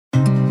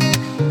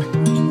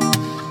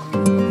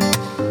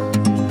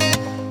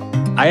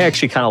I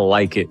actually kind of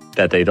like it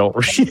that they don't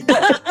read.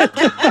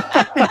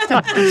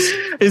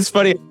 It's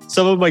funny.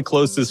 Some of my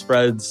closest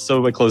friends, some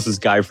of my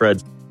closest guy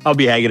friends, I'll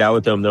be hanging out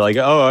with them. They're like,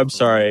 oh, I'm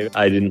sorry,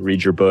 I didn't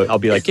read your book. I'll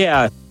be like,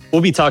 yeah,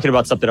 we'll be talking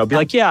about something. I'll be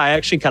like, yeah, I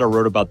actually kind of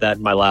wrote about that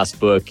in my last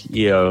book,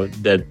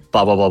 that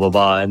blah, blah, blah, blah,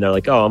 blah. And they're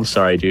like, oh, I'm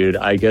sorry, dude.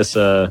 I guess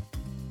this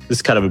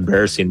is kind of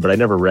embarrassing, but I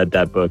never read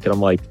that book. And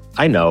I'm like,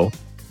 I know.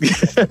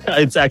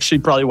 It's actually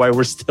probably why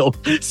we're still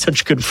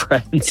such good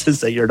friends is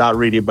that you're not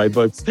reading my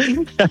books.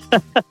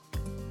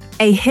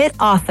 A hit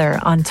author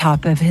on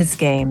top of his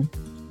game,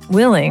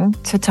 willing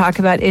to talk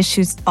about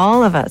issues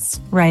all of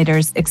us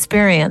writers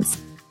experience,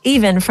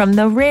 even from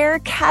the rare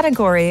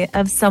category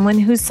of someone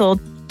who sold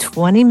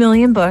 20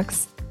 million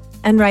books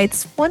and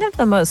writes one of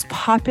the most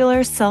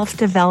popular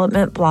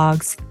self-development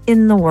blogs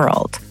in the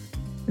world.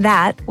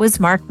 That was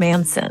Mark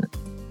Manson,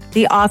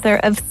 the author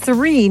of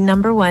 3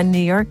 #1 New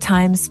York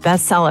Times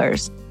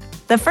bestsellers,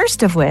 the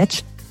first of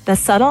which, The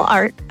Subtle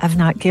Art of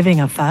Not Giving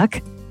a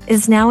Fuck,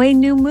 is now a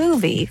new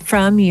movie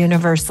from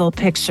Universal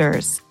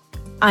Pictures.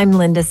 I'm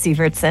Linda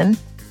Sievertson,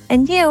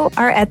 and you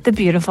are at the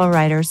Beautiful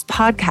Writers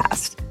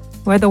Podcast,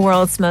 where the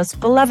world's most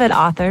beloved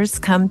authors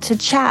come to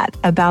chat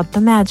about the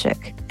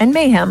magic and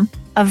mayhem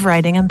of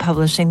writing and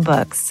publishing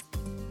books,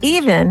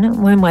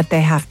 even when what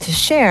they have to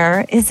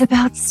share is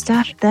about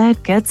stuff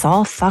that gets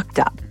all fucked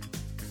up.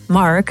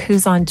 Mark,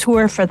 who's on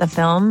tour for the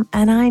film,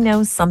 and I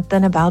know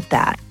something about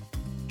that.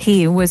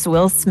 He was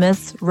Will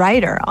Smith's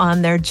writer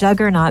on their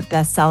juggernaut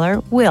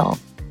bestseller, Will,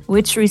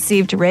 which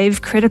received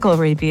rave critical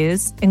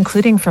reviews,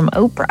 including from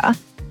Oprah,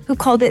 who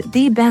called it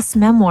the best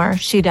memoir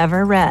she'd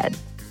ever read.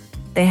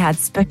 They had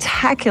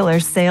spectacular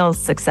sales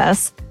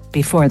success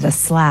before the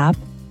slap.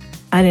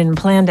 I didn't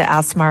plan to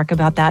ask Mark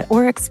about that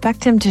or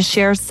expect him to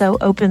share so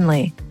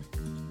openly.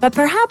 But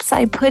perhaps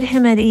I put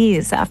him at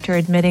ease after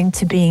admitting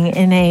to being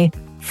in a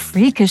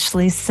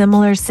freakishly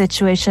similar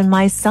situation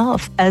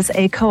myself as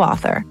a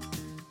co-author.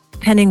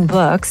 Penning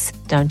books,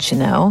 don't you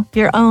know,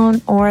 your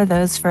own or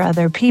those for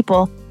other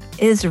people,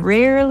 is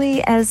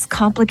rarely as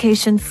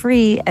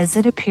complication-free as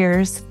it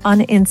appears on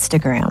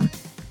Instagram.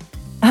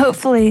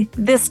 Hopefully,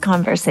 this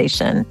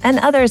conversation and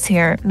others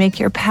here make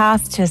your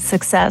path to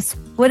success,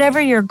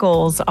 whatever your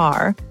goals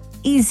are,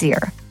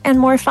 easier and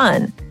more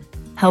fun.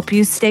 Help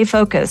you stay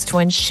focused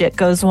when shit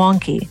goes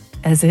wonky,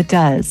 as it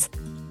does.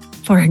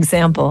 For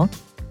example,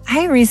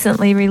 I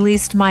recently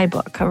released my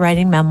book, a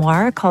writing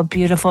memoir called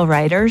Beautiful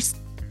Writers,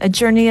 a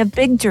journey of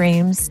big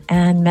dreams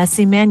and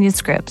messy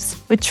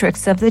manuscripts with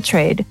tricks of the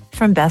trade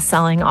from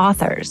best-selling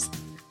authors,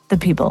 the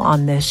people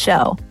on this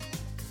show.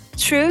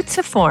 True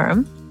to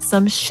form,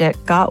 some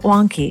shit got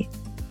wonky,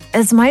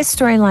 as my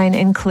storyline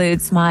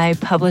includes my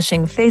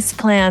publishing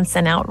faceplants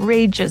and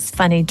outrageous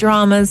funny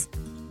dramas.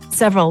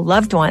 Several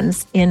loved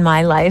ones in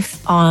my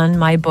life on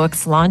my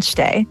book's launch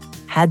day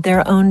had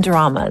their own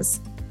dramas,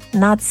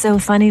 not so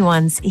funny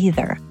ones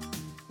either,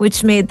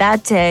 which made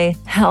that day,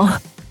 hell,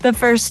 the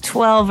first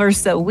 12 or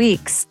so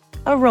weeks,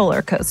 a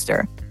roller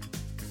coaster.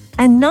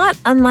 And not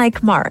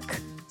unlike Mark,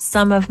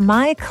 some of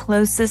my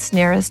closest,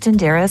 nearest, and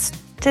dearest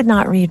did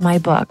not read my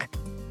book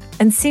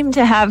and seemed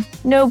to have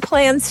no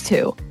plans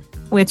to,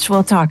 which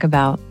we'll talk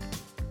about.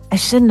 I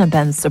shouldn't have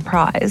been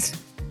surprised.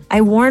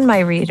 I warn my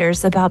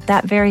readers about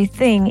that very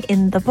thing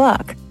in the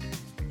book,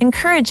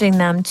 encouraging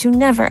them to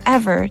never,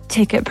 ever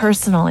take it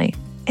personally.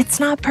 It's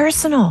not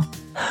personal.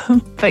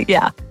 But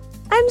yeah,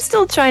 I'm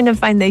still trying to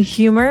find the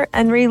humor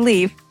and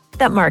relief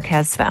that Mark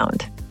has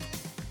found.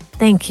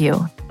 Thank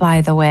you,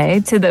 by the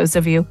way, to those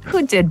of you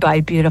who did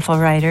buy Beautiful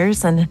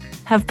Writers and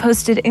have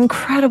posted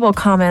incredible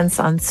comments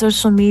on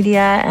social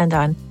media and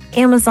on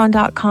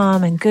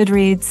Amazon.com and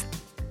Goodreads.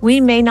 We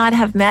may not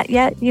have met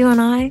yet, you and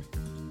I,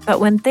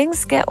 but when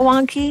things get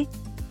wonky,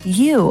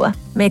 you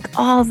make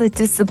all the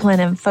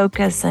discipline and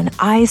focus and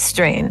eye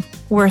strain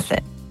worth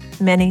it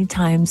many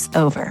times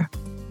over.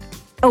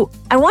 Oh,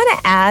 I want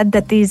to add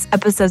that these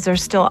episodes are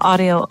still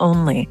audio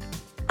only.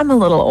 I'm a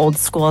little old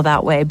school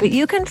that way, but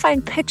you can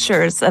find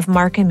pictures of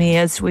Mark and me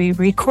as we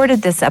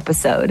recorded this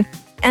episode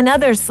and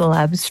other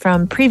celebs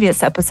from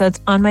previous episodes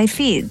on my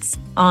feeds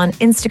on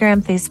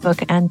Instagram,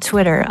 Facebook, and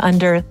Twitter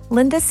under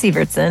Linda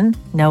Sievertson,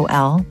 no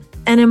L,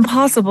 an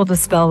impossible to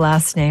spell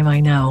last name, I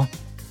know.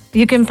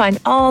 You can find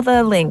all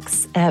the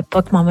links at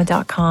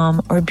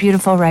bookmama.com or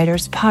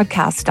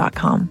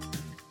beautifulwriterspodcast.com.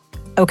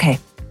 Okay,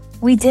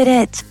 we did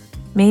it.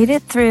 Made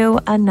it through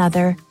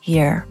another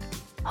year.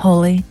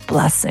 Holy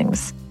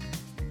blessings.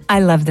 I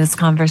love this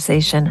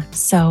conversation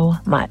so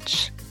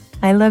much.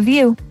 I love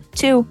you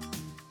too.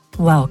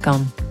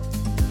 Welcome.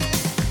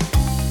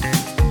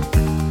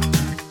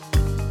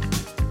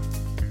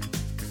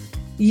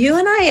 You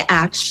and I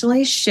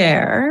actually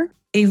share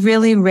a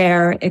really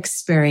rare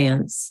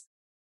experience.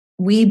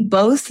 We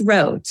both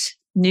wrote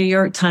New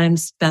York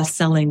Times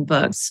bestselling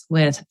books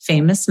with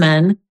famous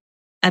men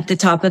at the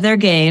top of their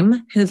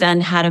game, who then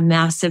had a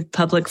massive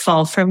public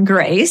fall from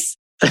grace.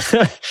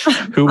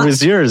 Who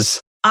was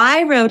yours?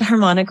 I wrote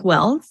Harmonic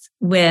Wealth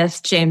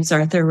with James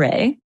Arthur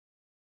Ray,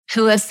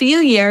 who a few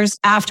years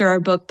after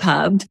our book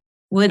pubbed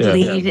would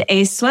lead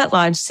a sweat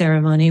lodge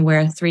ceremony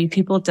where 3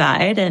 people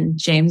died and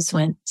James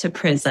went to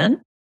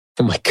prison.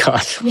 Oh my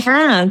God.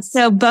 Yeah.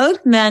 So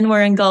both men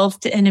were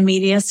engulfed in a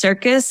media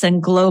circus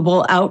and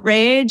global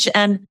outrage.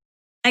 And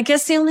I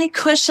guess the only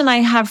question I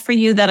have for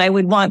you that I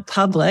would want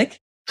public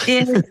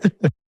is,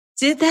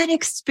 did that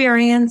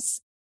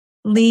experience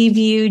leave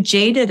you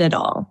jaded at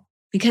all?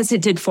 Because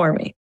it did for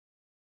me.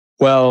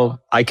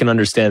 Well, I can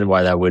understand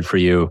why that would for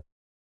you.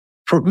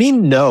 For me,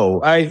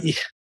 no.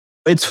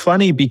 It's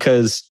funny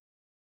because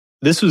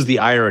this was the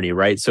irony,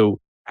 right? So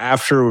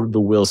after the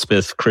Will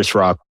Smith, Chris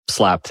Rock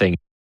slap thing,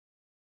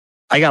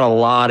 I got a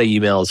lot of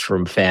emails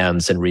from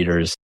fans and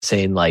readers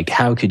saying like,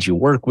 how could you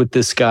work with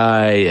this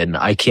guy? And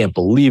I can't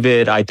believe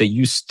it. I thought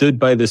you stood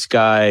by this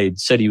guy,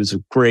 said he was a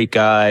great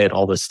guy and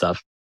all this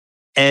stuff.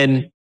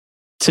 And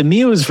to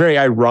me, it was very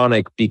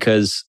ironic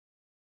because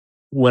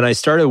when I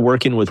started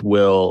working with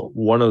Will,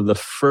 one of the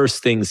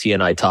first things he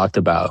and I talked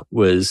about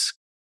was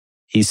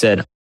he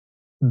said,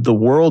 the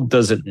world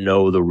doesn't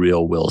know the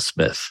real Will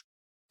Smith.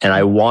 And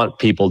I want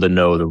people to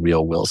know the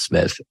real Will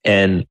Smith.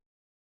 And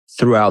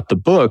throughout the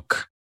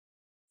book,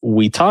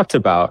 we talked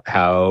about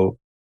how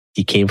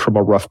he came from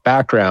a rough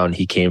background.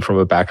 He came from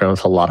a background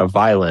with a lot of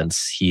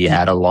violence. He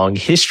had a long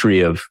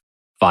history of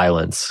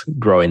violence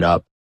growing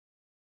up.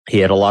 He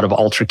had a lot of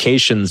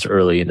altercations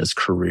early in his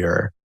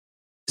career.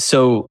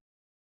 So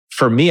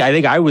for me, I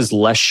think I was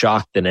less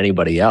shocked than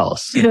anybody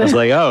else. I was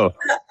like, oh,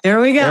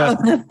 there we go.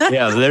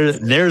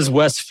 There's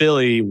West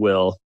Philly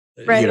Will,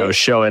 right.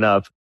 Showing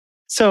up.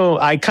 So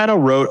I kind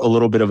of wrote a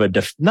little bit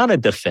of not a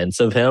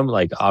defense of him.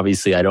 Like,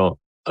 obviously I don't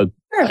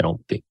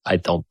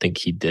think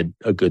he did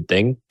a good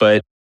thing,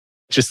 but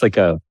just like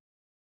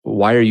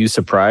why are you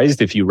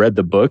surprised? If you read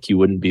the book, you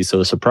wouldn't be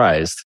so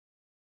surprised.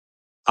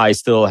 I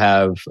still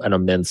have an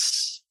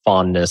immense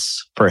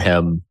fondness for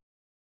him,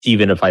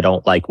 even if I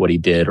don't like what he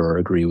did or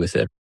agree with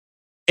it.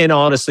 And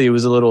honestly, it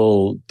was a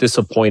little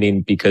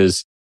disappointing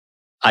because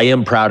I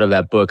am proud of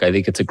that book. I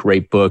think it's a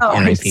great book. Oh,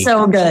 and it's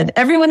so good.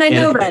 Everyone I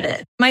know read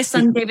it. My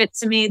son gave it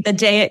to me the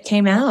day it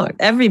came out.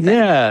 Everybody.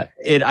 Yeah.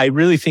 I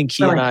really think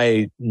he and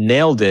I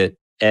nailed it.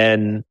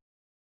 And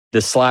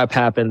the slap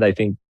happened, I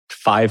think,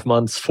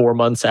 4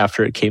 months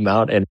after it came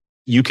out. And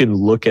you can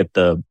look at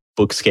the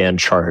BookScan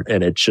chart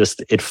and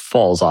it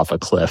falls off a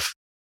cliff.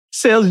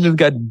 Sales just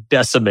got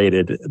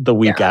decimated the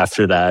week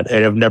after that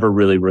and have never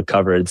really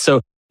recovered.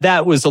 So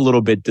that was a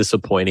little bit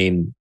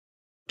disappointing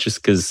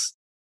just because,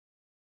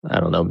 I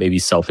don't know, maybe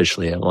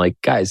selfishly, I'm like,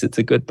 guys, it's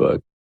a good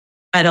book.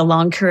 I had a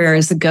long career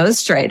as a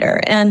ghostwriter.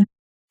 And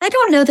I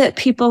don't know that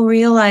people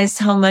realize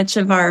how much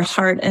of our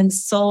heart and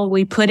soul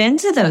we put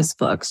into those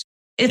books.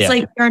 It's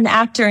like you're an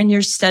actor and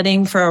you're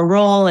studying for a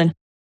role. And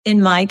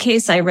in my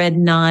case, I read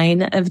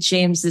 9 of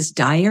James's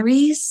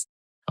diaries.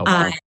 Oh,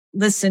 wow. I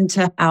listened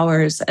to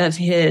hours of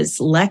his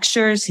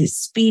lectures, his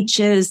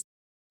speeches.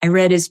 I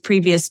read his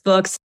previous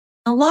books.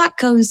 A lot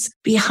goes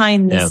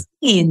behind the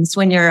scenes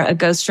when you're a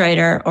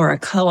ghostwriter or a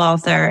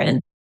co-author. And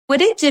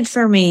what it did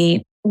for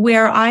me,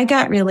 where I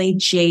got really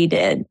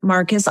jaded,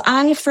 Mark, is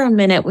I, for a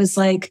minute, was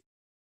like,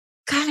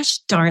 gosh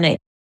darn it.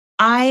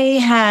 I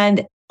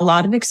had a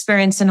lot of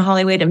experience in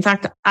Hollywood. In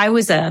fact, I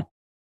was a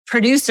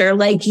producer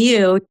like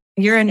you.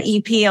 You're an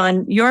EP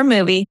on your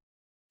movie.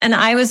 And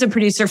I was a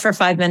producer for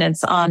 5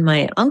 minutes on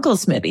my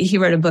uncle's movie. He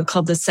wrote a book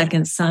called The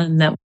Second Son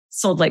that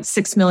sold like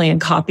 6 million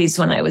copies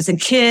when I was a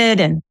kid.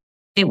 And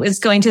it was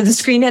going to the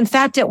screen. In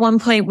fact, at one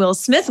point, Will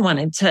Smith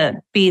wanted to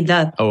be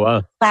the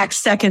Black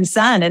second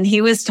son. And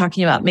he was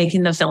talking about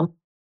making the film.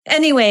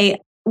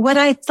 Anyway, what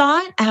I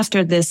thought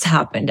after this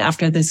happened,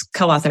 after this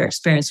co-author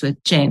experience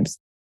with James,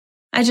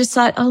 I just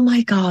thought, oh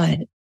my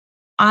God,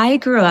 I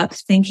grew up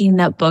thinking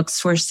that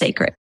books were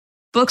sacred.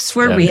 Books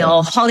were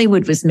real.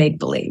 Hollywood was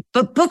make-believe,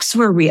 but books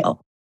were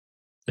real.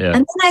 Yeah.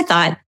 And then I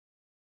thought,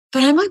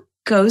 but I'm a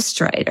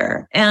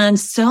ghostwriter, and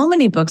so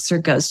many books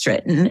are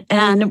ghostwritten,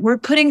 and we're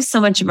putting so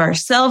much of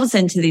ourselves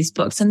into these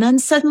books. And then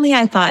suddenly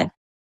I thought,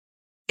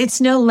 it's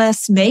no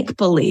less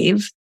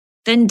make-believe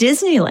than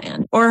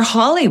Disneyland or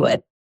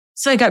Hollywood.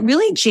 So I got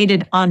really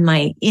jaded on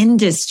my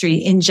industry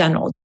in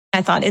general.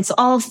 I thought it's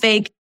all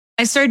fake.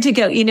 I started to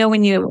go,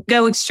 when you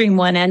go extreme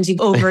one end, you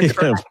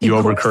overcorrect. You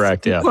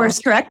overcorrect, course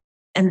correct.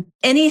 And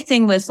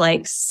anything with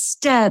like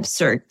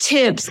steps or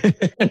tips,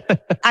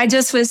 I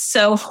just was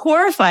so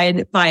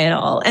horrified by it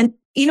all. And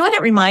you know what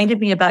it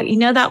reminded me about?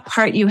 That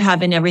part you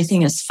have in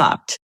Everything is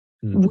Fucked,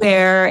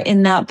 where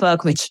in that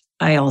book, which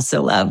I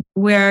also love,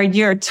 where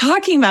you're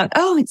talking about,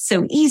 it's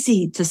so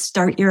easy to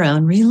start your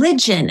own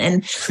religion.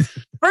 And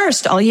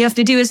first, all you have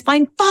to do is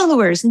find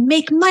followers and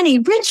make money,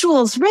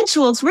 rituals.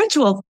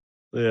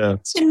 Yeah.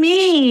 To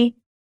me,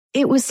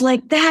 it was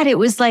like that. It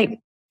was like,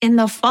 in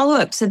the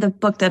follow-up to the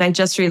book that I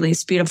just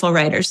released, Beautiful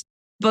Writers,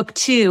 book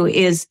 2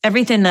 is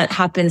everything that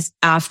happens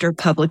after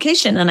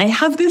publication. And I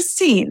have this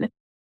scene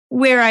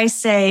where I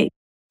say,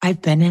 I've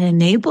been an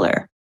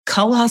enabler,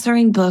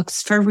 co-authoring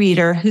books for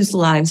reader whose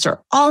lives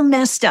are all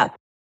messed up.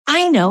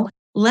 I know,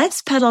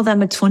 let's peddle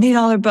them a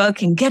 $20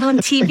 book and get on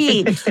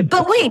TV.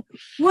 But wait,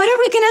 what are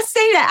we going to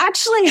say to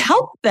actually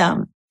help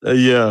them?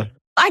 Yeah.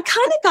 I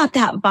kind of got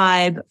that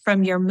vibe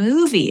from your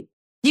movie.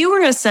 You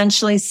were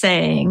essentially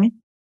saying,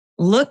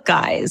 look,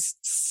 guys,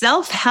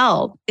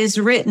 self-help is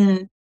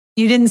written.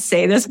 You didn't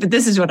say this, but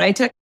this is what I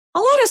took. A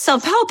lot of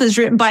self-help is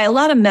written by a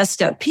lot of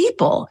messed up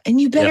people.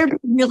 And you better be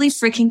really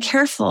freaking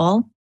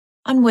careful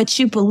on what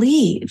you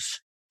believe.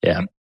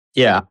 Yeah.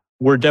 Yeah.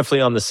 We're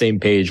definitely on the same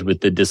page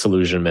with the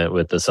disillusionment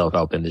with the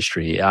self-help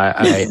industry.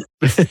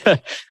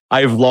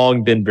 I've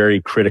long been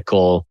very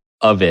critical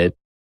of it.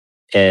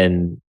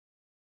 And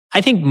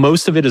I think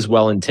most of it is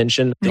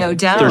well-intentioned. No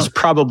doubt. There's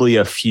probably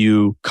a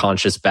few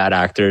conscious bad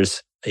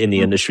actors in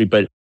the industry,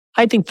 but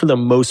I think for the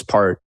most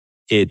part,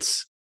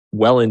 it's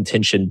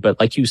well-intentioned. But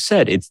like you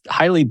said, it's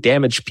highly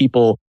damaged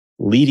people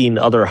leading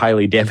other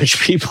highly damaged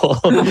people.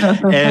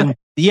 And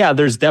yeah,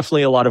 there's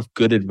definitely a lot of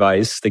good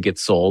advice that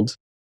gets sold.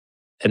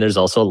 And there's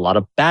also a lot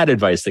of bad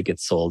advice that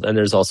gets sold. And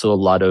there's also a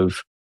lot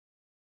of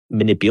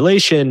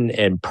manipulation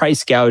and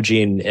price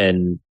gouging.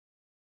 And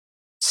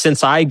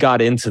since I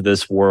got into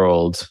this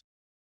world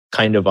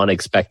kind of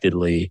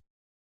unexpectedly,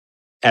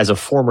 as a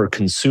former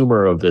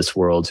consumer of this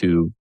world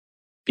who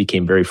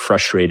became very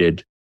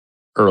frustrated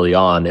early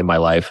on in my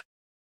life,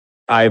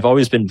 I've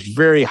always been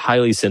very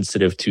highly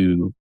sensitive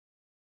to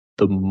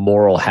the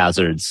moral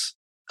hazards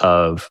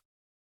of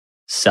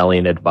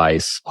selling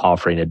advice,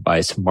 offering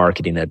advice,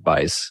 marketing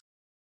advice,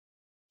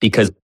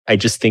 because I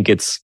just think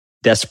it's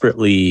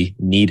desperately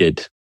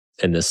needed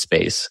in this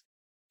space.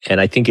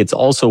 And I think it's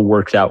also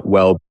worked out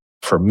well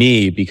for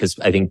me because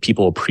I think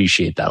people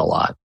appreciate that a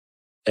lot.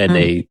 And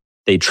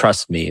they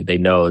trust me. They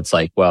know it's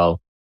like,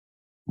 well,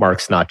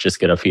 Mark's not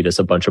just going to feed us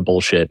a bunch of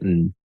bullshit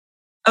and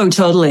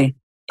totally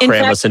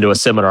cram us into a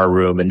seminar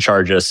room and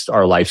charge us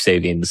our life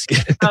savings.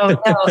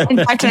 No. In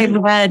fact, I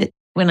read,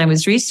 when I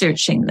was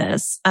researching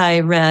this, I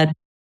read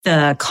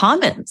the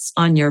comments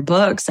on your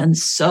books, and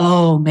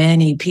so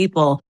many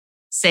people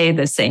say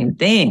the same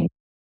thing.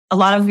 A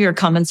lot of your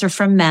comments are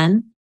from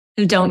men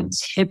who don't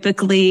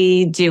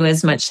typically do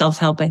as much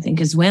self-help, I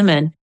think, as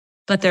women.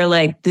 But they're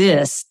like,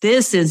 this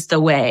is the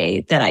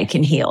way that I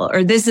can heal,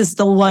 or this is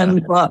the one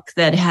book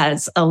that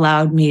has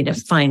allowed me to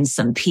find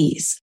some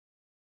peace.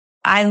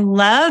 I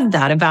love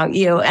that about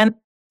you. And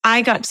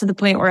I got to the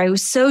point where I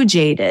was so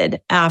jaded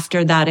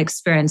after that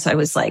experience. I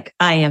was like,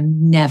 I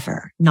am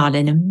never, not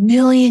in a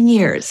million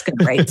years, going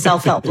to write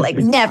self-help. Like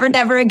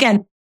never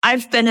again.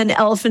 I've been in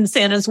Elephant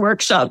Santa's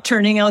workshop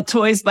turning out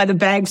toys by the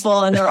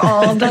bagful, and they're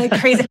all like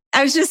crazy.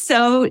 I was just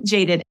so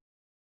jaded.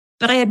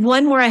 But I had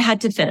one where I had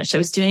to finish. I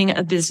was doing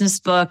a business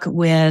book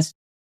with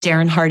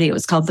Darren Hardy. It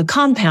was called The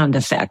Compound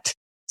Effect.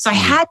 So I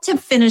had to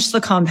finish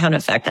The Compound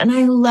Effect. And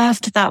I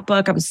left that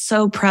book. I was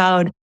so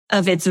proud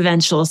of its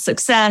eventual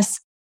success.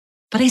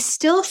 But I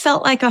still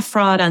felt like a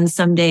fraud on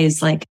some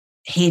days, like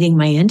hating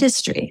my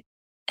industry.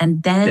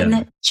 And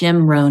then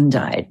Jim Rohn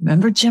died.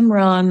 Remember Jim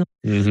Rohn?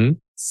 Mm-hmm.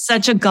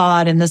 Such a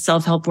god in the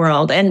self-help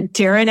world. And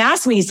Darren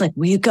asked me, he's like,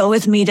 will you go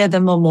with me to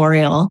the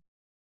memorial?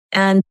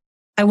 And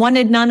I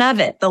wanted none of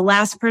it. The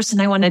last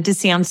person I wanted to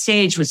see on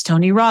stage was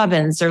Tony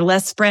Robbins or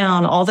Les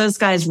Brown, all those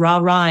guys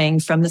rah-rahing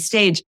from the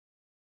stage.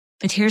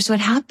 But here's what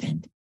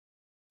happened.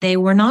 They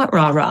were not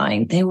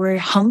rah-rahing. They were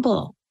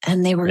humble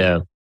and they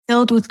were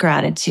filled with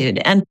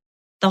gratitude. And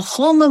the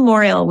whole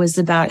memorial was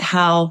about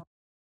how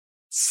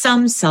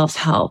some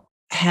self-help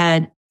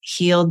had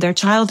healed their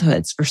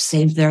childhoods or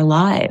saved their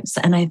lives.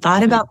 And I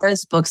thought about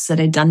those books that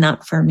had done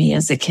that for me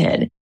as a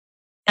kid.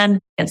 And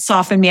it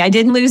softened me. I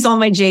didn't lose all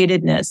my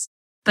jadedness,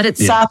 but it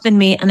softened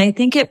me. And I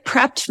think it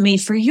prepped me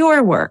for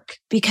your work,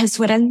 because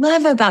what I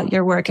love about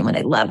your work and what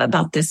I love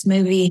about this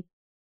movie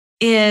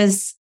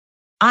is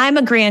I'm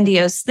a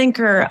grandiose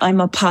thinker. I'm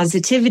a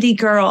positivity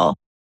girl.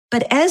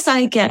 But as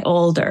I get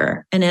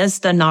older and as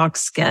the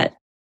knocks get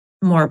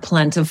more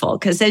plentiful,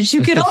 because as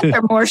you get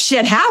older, more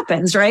shit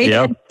happens, right?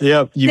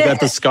 Yep. You got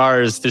the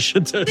scars to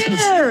shit.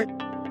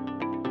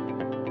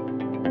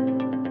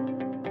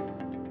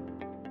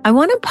 I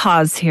want to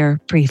pause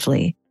here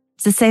briefly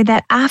to say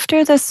that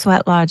after the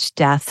Sweat Lodge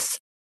deaths,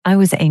 I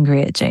was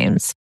angry at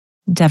James.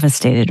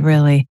 Devastated,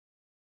 really.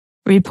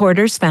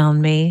 Reporters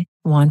found me,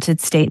 wanted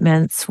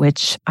statements,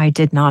 which I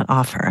did not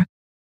offer.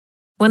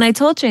 When I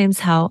told James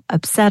how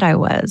upset I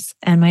was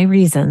and my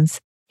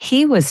reasons,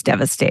 he was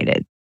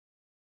devastated.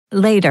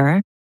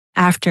 Later,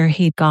 after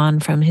he'd gone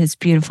from his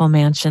beautiful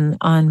mansion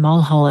on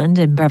Mulholland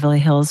in Beverly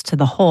Hills to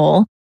the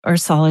hole, or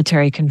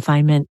solitary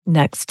confinement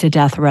next to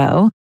death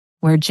row,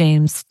 where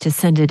James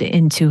descended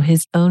into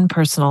his own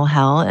personal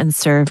hell and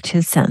served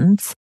his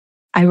sentence,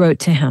 I wrote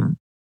to him,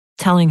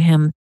 telling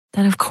him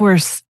that of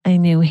course I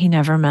knew he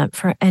never meant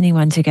for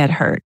anyone to get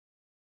hurt,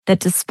 that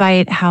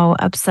despite how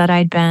upset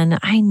I'd been,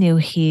 I knew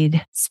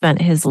he'd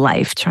spent his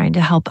life trying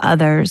to help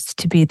others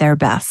to be their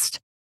best.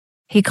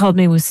 He called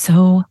me with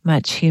so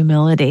much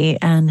humility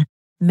and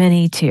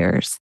many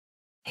tears.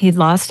 He'd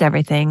lost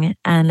everything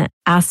and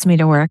asked me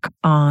to work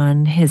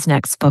on his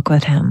next book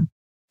with him.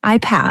 I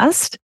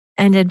passed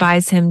and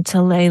advised him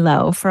to lay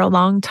low for a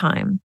long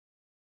time.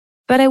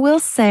 But I will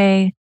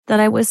say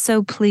that I was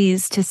so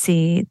pleased to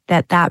see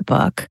that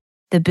book,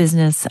 The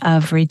Business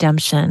of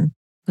Redemption,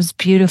 was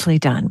beautifully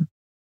done.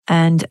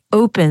 and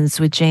opens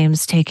with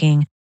James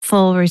taking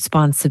full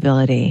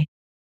responsibility.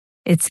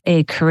 It's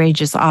a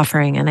courageous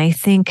offering. And I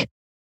think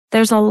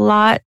there's a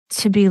lot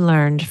to be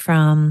learned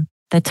from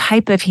the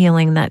type of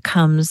healing that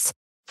comes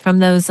from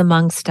those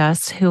amongst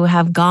us who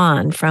have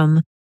gone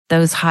from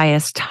those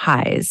highest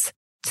highs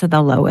to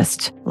the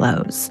lowest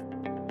lows.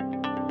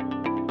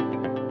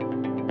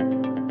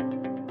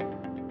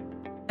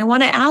 I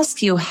want to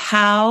ask you,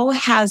 how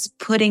has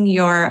putting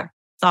your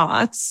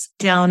thoughts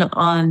down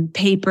on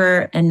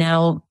paper and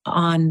now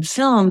on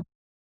film,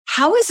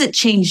 how has it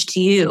changed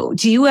you?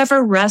 Do you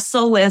ever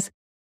wrestle with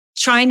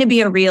trying to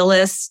be a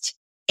realist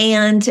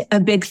and a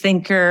big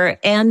thinker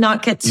and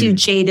not get too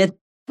jaded?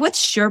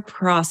 What's your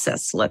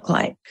process look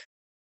like?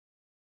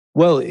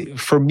 Well,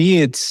 for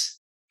me,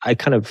 I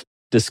kind of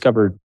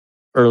discovered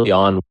early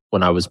on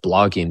when I was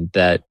blogging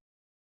that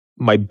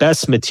my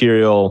best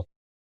material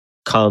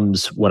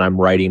comes when I'm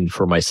writing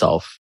for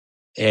myself.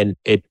 And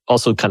it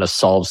also kind of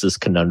solves this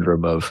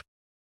conundrum of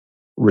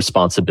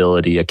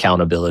responsibility,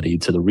 accountability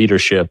to the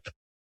readership,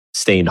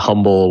 staying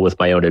humble with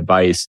my own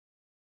advice.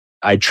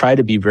 I try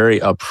to be very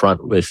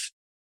upfront with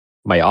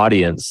my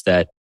audience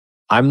that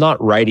I'm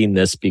not writing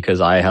this because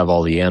I have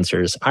all the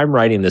answers. I'm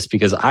writing this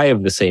because I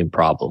have the same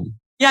problem.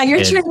 Yeah,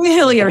 you're trying to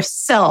heal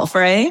yourself,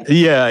 right?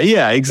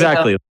 Yeah,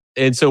 exactly.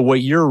 Yeah. And so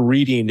what you're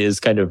reading is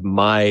kind of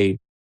my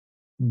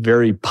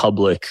very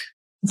public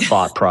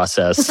thought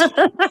process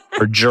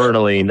or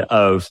journaling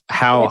of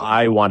how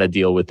I want to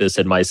deal with this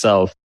in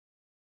myself.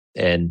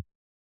 And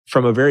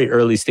from a very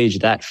early stage,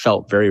 that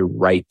felt very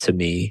right to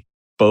me,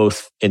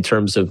 both in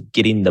terms of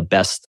getting the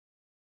best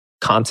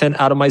content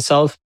out of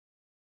myself,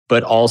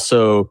 but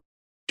also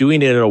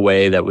doing it in a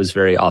way that was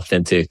very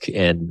authentic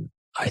and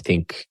I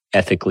think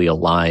ethically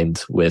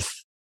aligned with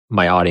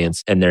my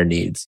audience and their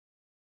needs.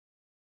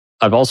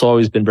 I've also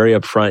always been very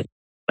upfront.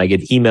 I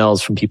get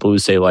emails from people who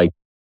say like,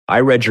 I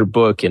read your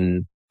book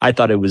and I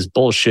thought it was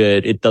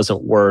bullshit. It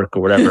doesn't work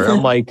or whatever.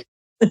 I'm like,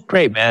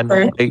 great, man.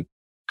 Like,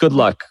 good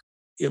luck.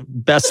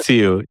 Best to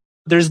you.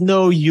 There's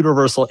no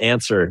universal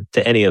answer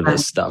to any of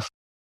this stuff.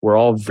 We're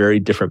all very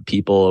different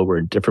people. We're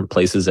in different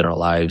places in our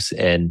lives.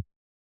 And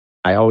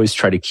I always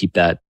try to keep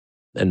that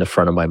in the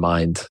front of my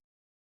mind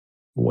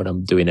when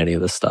I'm doing any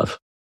of this stuff.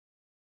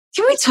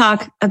 Can we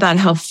talk about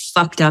how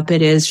fucked up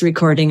it is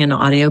recording an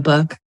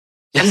audiobook?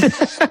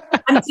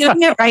 I'm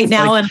doing it right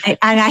now and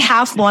I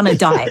half want to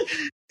die.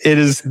 It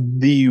is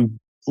the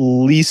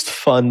least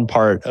fun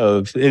part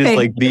of it. Is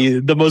like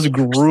the most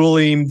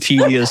grueling,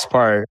 tedious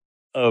part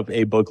of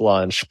a book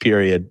launch,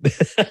 period.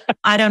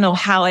 I don't know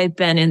how I've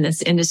been in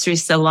this industry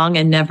so long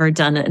and never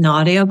done an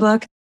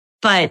audiobook,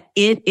 but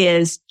it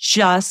is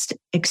just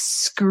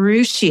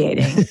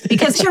excruciating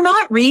because you're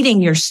not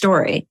reading your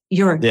story.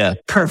 You're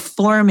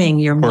performing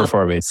your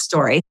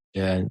story.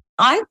 Yeah.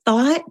 I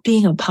thought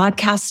being a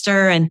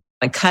podcaster and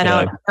I cut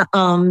out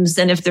ums,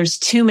 and if there's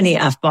too many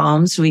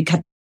F-bombs, we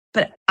cut.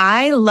 But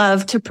I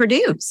love to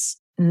produce.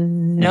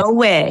 No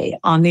way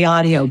on the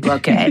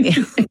audiobook, eh?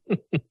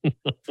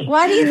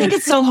 Why do you think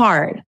it's so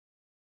hard?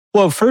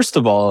 Well, first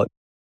of all,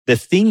 the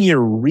thing you're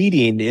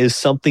reading is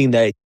something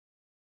that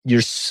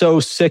you're so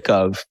sick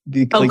of.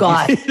 Oh,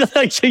 God.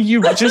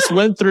 You just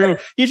went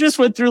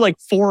through like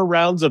 4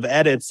 rounds of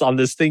edits on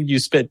this thing you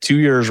spent 2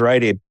 years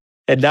writing.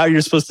 And now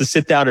you're supposed to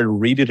sit down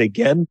and read it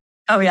again.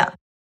 Oh, yeah.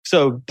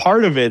 So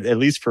part of it, at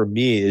least for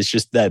me, is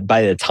just that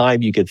by the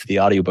time you get to the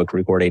audiobook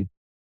recording,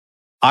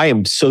 I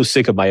am so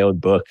sick of my own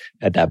book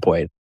at that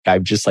point.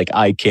 I'm just like,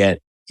 I can't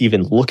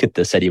even look at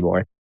this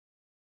anymore.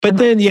 But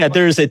then,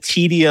 there's a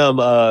tedium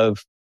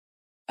of,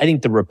 I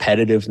think, the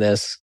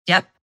repetitiveness.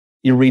 Yep.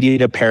 You're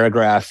reading a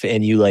paragraph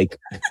and you like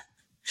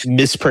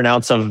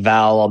mispronounce a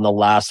vowel on the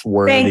last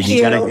word. And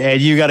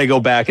you gotta go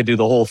back and do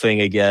the whole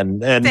thing again.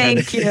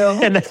 Thank you.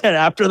 And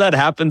after that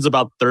happens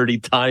about 30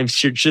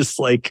 times, you're just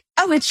like,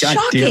 oh, it's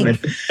shocking.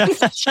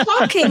 It's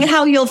shocking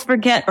how you'll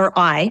forget, or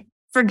I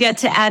forget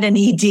to add an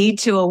ED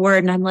to a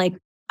word. And I'm like,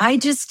 I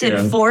just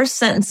did 4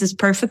 sentences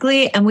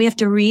perfectly and we have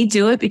to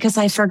redo it because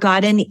I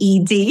forgot an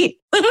ED.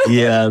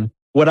 Yeah.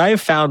 What I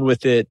have found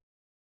with it,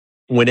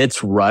 when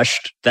it's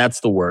rushed, that's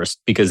the worst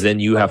because then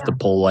you have to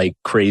pull like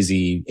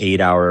crazy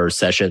 8-hour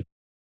session.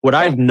 What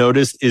I've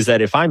noticed is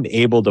that if I'm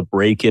able to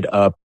break it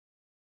up,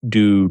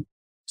 do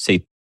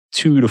say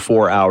 2 to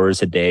 4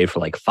 hours a day for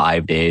like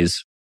 5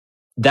 days,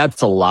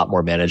 that's a lot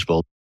more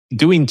manageable.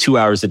 Doing 2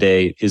 hours a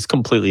day is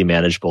completely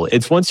manageable.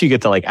 It's once you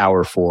get to like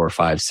hour 4,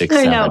 5, 6,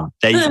 7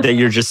 that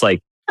you're just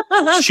like,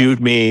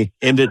 shoot me,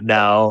 end it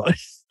now.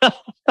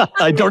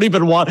 I don't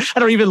even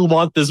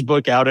want this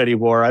book out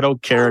anymore. I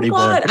don't care anymore.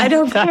 God, I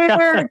don't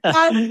care.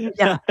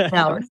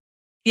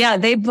 Yeah,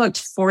 they booked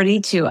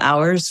 42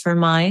 hours for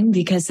mine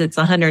because it's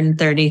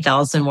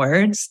 130,000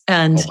 words.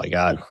 And oh my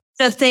God.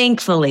 So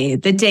thankfully,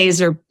 the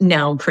days are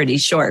now pretty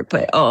short,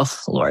 but oh,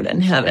 Lord in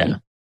heaven. Yeah.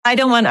 I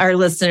don't want our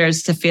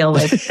listeners to feel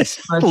like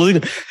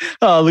look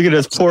at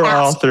us poor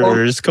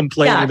authors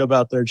complaining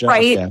about their job.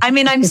 Right. Yeah. I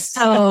mean, I'm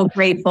so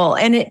grateful.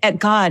 And at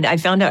God, I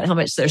found out how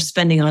much they're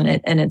spending on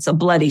it and it's a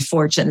bloody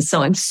fortune.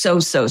 So I'm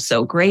so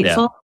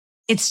grateful. Yeah.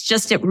 It's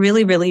just, it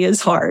really, really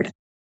is hard.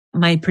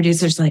 my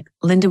producer's like,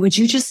 Linda, would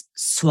you just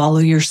swallow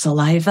your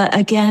saliva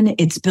again?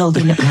 It's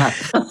building up.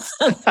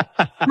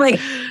 Like,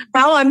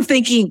 now I'm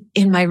thinking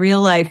in my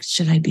real life,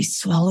 should I be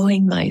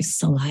swallowing my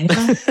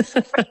saliva?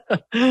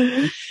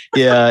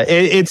 Yeah,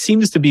 it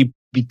seems to be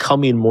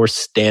becoming more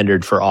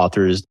standard for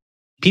authors.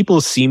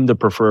 People seem to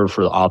prefer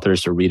for the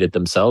authors to read it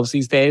themselves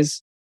these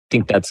days. I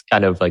think that's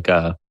kind of like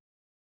that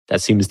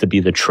seems to be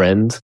the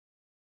trend.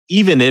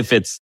 Even if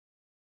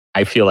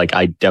I feel like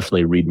I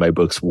definitely read my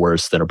books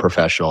worse than a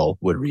professional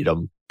would read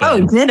them.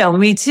 Oh, ditto,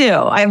 me too.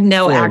 I have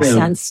no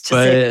accents to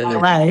save my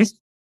life.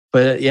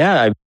 But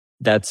yeah,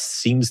 that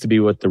seems to be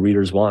what the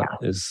readers want.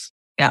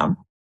 Yeah.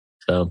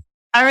 So.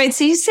 All right.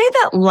 So you say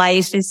that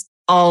life is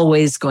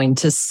always going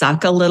to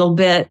suck a little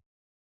bit.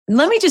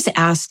 Let me just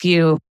ask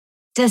you,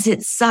 does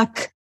it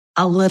suck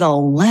a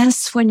little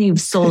less when you've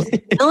sold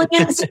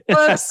millions of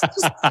books?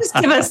 Just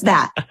give us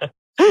that.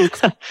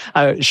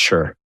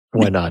 Sure.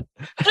 Why not?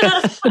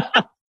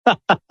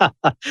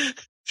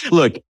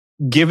 Look,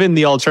 given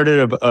the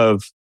alternative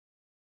of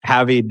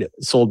having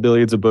sold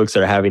millions of books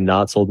or having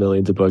not sold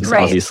millions of books,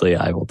 obviously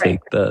I will take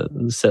the.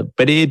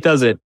 But it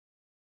doesn't.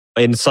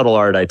 In Subtle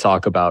Art, I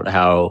talk about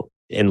how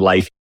in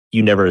life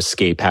you never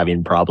escape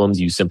having problems.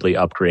 You simply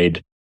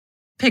upgrade.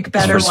 Pick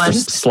better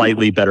ones.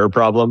 Slightly better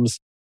problems.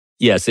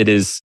 Yes, it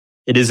is.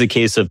 It is a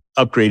case of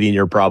upgrading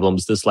your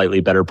problems to slightly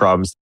better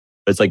problems.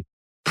 It's like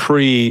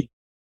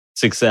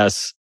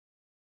pre-success,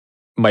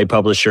 my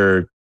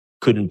publisher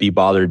couldn't be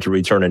bothered to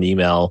return an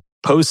email.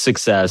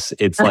 Post-success,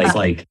 it's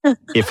like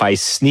if I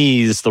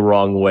sneeze the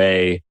wrong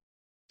way,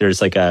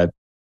 there's like a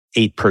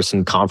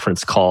 8-person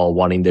conference call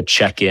wanting to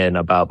check in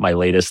about my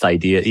latest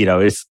idea.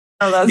 That's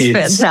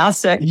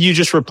fantastic. You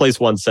just replace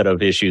one set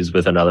of issues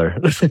with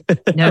another.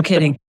 No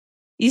kidding.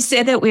 You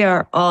say that we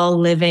are all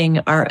living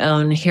our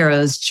own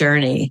hero's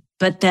journey,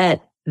 but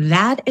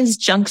that is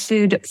junk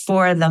food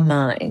for the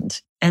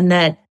mind, and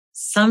that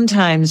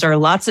sometimes or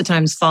lots of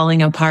times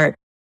falling apart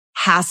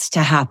has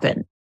to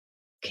happen.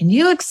 Can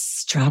you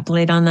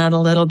extrapolate on that a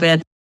little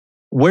bit?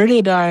 Where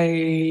did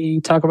I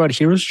talk about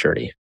hero's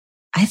journey?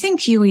 I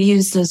think you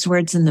used those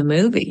words in the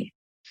movie.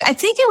 I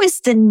think it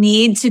was the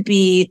need to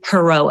be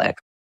heroic,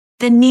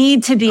 the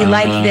need to be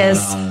like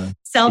this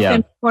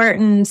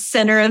self-important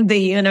center of the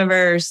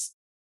universe,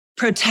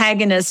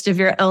 protagonist of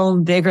your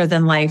own bigger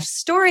than life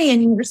story.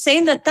 And you were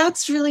saying that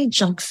that's really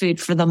junk food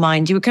for the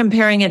mind. You were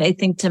comparing it, I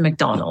think, to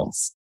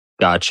McDonald's.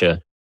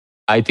 Gotcha.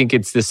 I think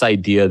it's this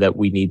idea that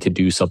we need to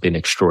do something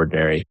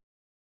extraordinary.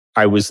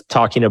 I was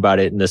talking about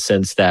it in the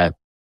sense that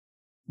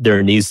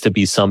there needs to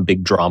be some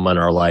big drama in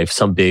our life,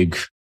 some big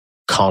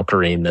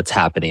conquering that's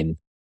happening.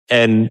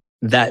 And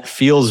that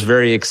feels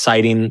very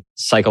exciting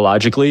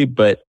psychologically,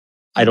 but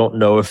I don't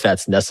know if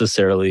that's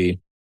necessarily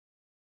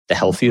the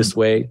healthiest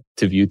way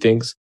to view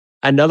things.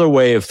 Another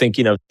way of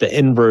thinking of the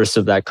inverse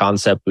of that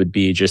concept would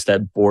be just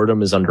that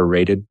boredom is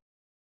underrated,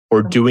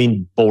 or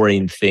doing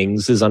boring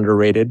things is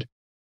underrated.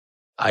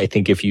 I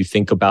think if you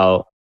think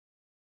about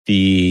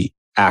the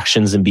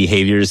actions and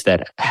behaviors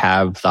that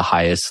have the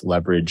highest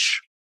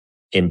leverage,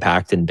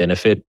 impact, and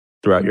benefit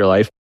throughout your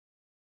life,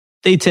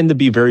 they tend to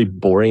be very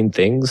boring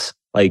things.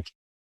 Like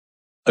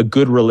a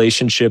good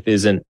relationship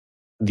isn't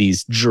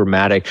these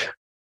dramatic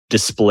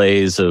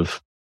displays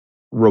of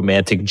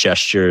romantic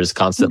gestures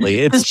constantly.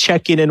 It's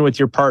checking in with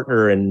your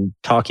partner and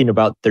talking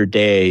about their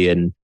day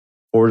and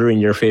ordering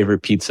your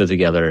favorite pizza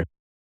together.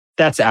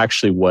 That's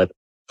actually what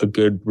a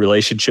good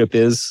relationship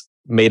is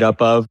made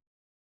up of.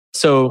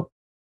 So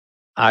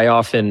I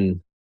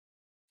often,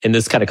 and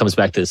this kind of comes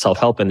back to the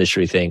self-help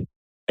industry thing,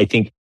 I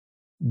think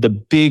the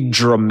big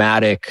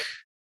dramatic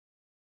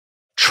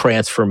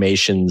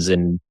transformations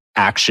and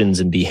actions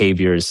and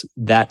behaviors,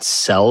 that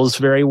sells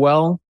very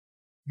well.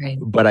 Right.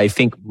 But I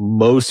think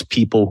most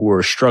people who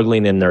are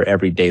struggling in their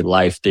everyday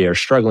life, they are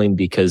struggling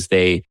because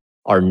they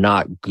are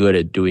not good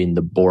at doing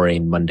the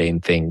boring, mundane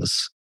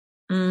things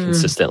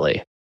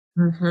consistently.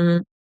 Mm-hmm.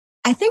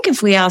 I think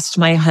if we asked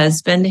my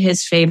husband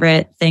his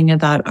favorite thing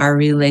about our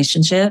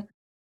relationship,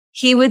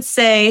 he would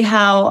say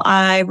how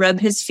I rub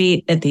his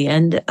feet at the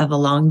end of a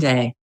long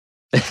day.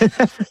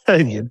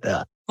 I need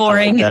that.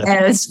 Boring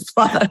as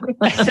fuck.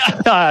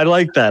 I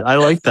like that.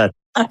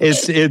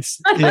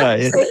 It's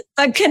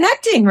but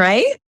connecting,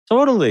 right?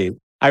 Totally.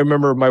 I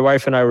remember my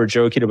wife and I were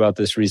joking about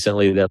this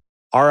recently, that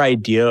our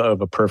idea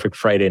of a perfect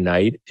Friday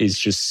night is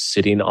just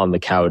sitting on the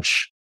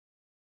couch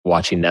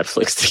watching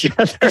Netflix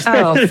together.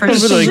 Oh, for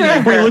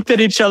sure. We looked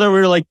at each other. We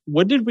were like,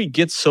 when did we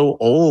get so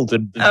old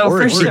and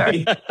bored? For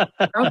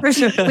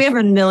sure. We have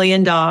 1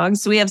 million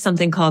dogs. We have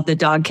something called the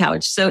dog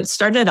couch. So it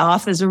started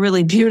off as a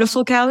really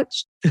beautiful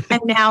couch. And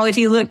now if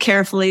you look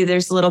carefully,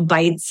 there's little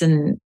bites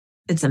and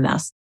it's a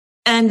mess.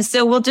 And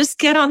so we'll just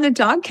get on the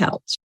dog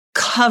couch,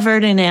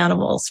 covered in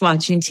animals,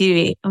 watching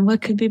TV. And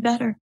what could be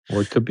better?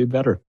 What could be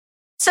better?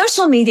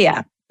 Social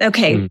media.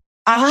 Okay.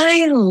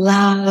 I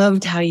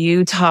loved how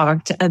you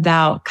talked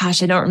about,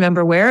 gosh, I don't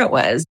remember where it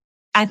was.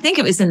 I think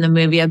it was in the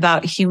movie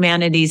about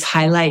humanity's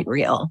highlight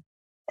reel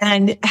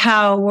and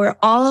how we're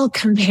all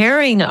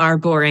comparing our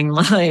boring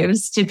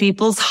lives to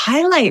people's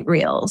highlight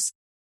reels.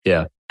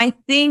 Yeah. I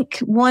think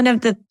one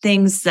of the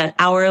things that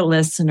our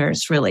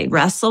listeners really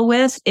wrestle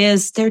with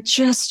is they're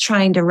just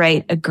trying to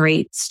write a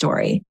great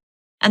story.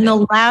 And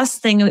the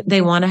last thing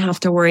they want to have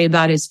to worry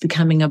about is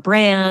becoming a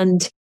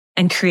brand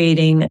and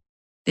creating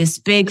this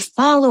big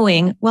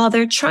following while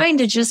they're trying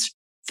to just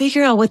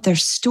figure out what their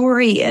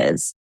story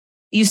is.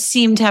 You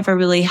seem to have a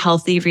really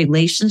healthy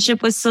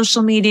relationship with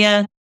social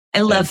media.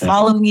 I love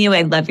following you.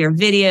 I love your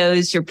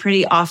videos. You're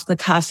pretty off the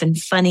cuff and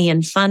funny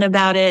and fun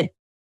about it.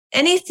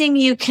 Anything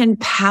you can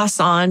pass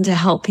on to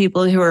help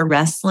people who are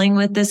wrestling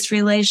with this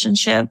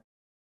relationship?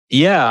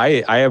 Yeah,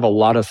 I have a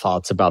lot of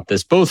thoughts about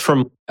this, both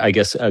from, I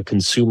guess, a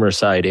consumer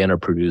side and a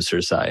producer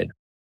side.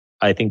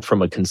 I think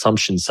from a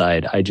consumption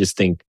side, I just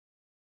think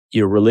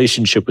your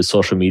relationship with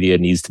social media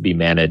needs to be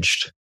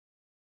managed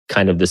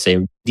kind of the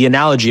same. The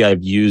analogy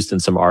I've used in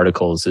some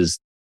articles is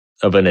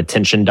of an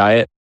attention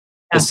diet.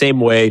 The same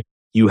way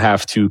you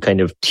have to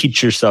kind of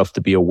teach yourself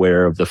to be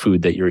aware of the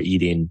food that you're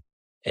eating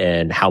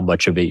and how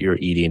much of it you're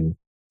eating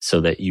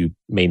so that you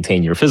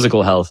maintain your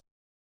physical health.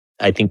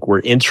 I think we're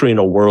entering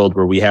a world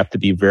where we have to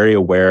be very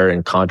aware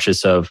and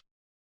conscious of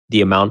the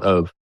amount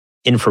of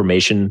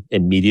information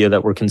and media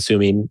that we're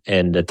consuming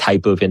and the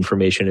type of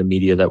information and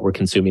media that we're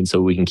consuming so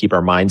we can keep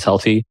our minds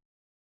healthy.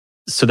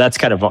 So that's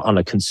kind of on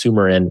a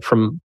consumer end.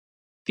 From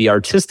the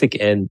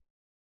artistic end,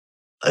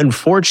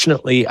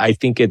 unfortunately, I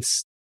think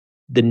it's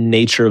the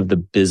nature of the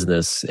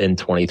business in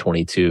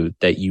 2022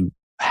 that you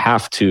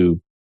have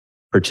to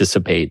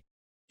participate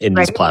in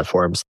these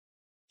platforms.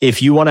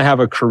 If you want to have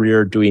a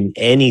career doing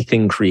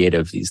anything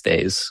creative these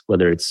days,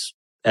 whether it's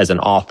as an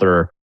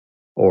author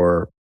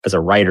or as a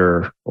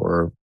writer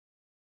or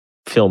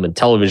film and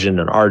television,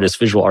 an artist,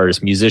 visual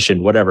artist,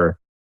 musician, whatever,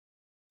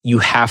 you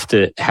have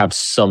to have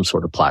some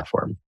sort of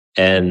platform.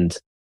 And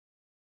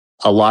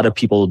a lot of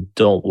people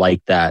don't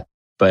like that,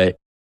 but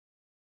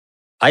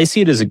I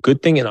see it as a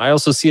good thing. And I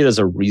also see it as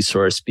a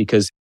resource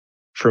because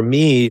for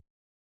me,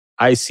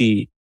 I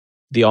see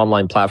the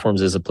online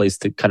platforms as a place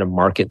to kind of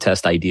market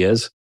test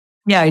ideas.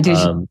 Yeah, I do.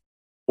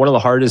 One of the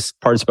hardest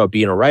parts about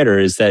being a writer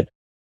is that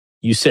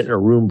you sit in a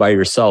room by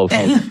yourself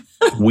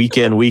week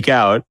in, week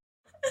out,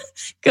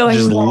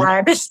 going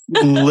mad,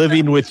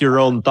 living with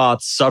your own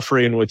thoughts,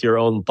 suffering with your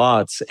own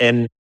thoughts.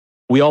 And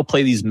we all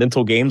play these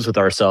mental games with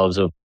ourselves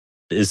of,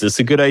 is this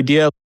a good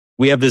idea?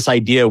 We have this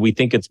idea, we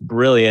think it's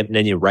brilliant, and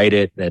then you write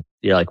it and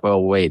you're like,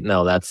 well, wait,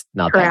 no, that's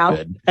not that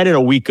good. And then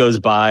a week goes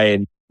by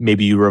and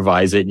maybe you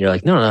revise it and you're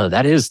like, no,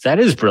 that is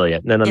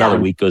brilliant. And then another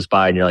week goes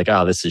by and you're like,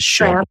 oh, this is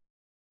shit.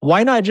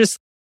 Why not just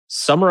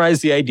summarize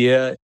the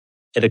idea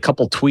in a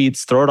couple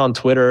tweets, throw it on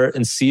Twitter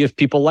and see if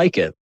people like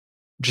it?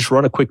 Just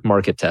run a quick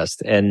market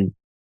test. And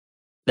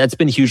that's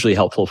been hugely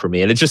helpful for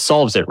me. And it just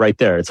solves it right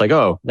there. It's like,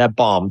 oh, that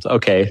bombed.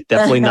 Okay,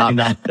 definitely not.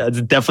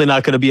 That's definitely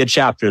not going to be a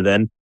chapter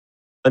then.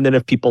 And then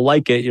if people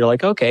like it, you're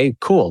like, okay,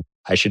 cool.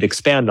 I should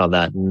expand on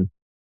that and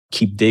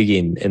keep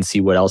digging and see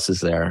what else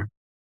is there.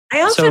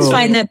 I often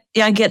find that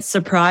I get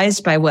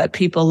surprised by what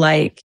people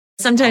like.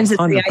 Sometimes it's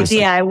 100%. The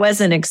idea I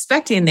wasn't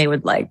expecting they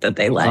would like that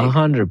they like.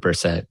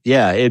 100%.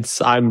 Yeah,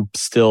 I'm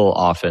still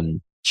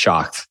often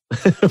shocked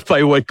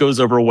by what goes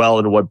over well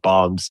and what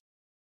bombs.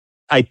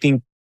 I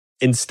think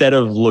instead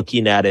of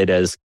looking at it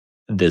as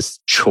this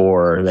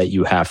chore that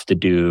you have to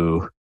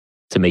do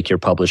to make your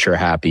publisher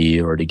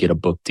happy or to get a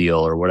book deal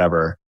or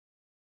whatever,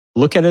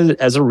 look at it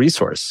as a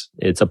resource.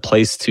 It's a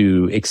place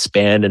to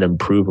expand and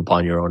improve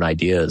upon your own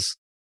ideas.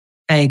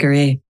 I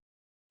agree.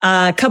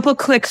 A couple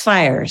quick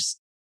fires.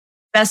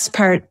 Best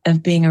part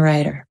of being a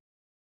writer?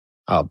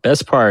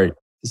 Best part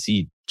is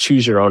you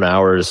choose your own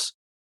hours.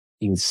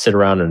 You can sit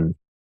around and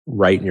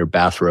write in your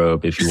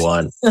bathrobe if you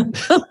want.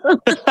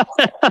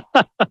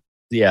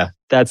 Yeah,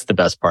 that's the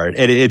best part.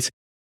 And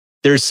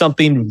there's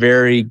something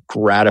very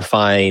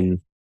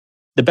gratifying.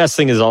 The best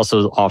thing is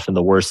also often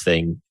the worst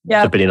thing,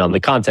 depending on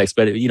the context.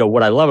 But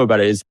what I love about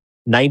it is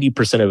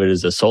 90% of it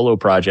is a solo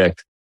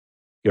project.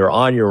 You're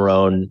on your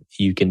own.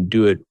 You can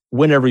do it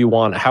whenever you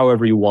want,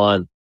 however you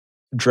want,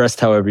 dressed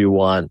however you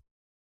want.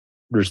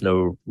 There's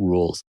no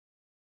rules.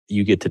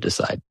 You get to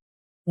decide.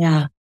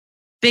 Yeah.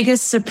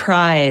 Biggest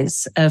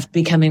surprise of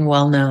becoming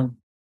well-known?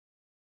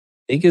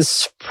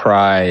 Biggest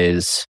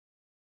surprise,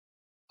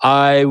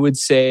 I would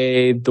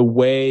say the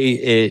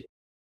way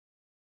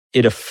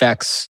it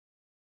affects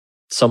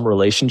some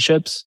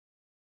relationships.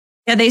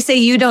 Yeah, they say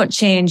you don't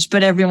change,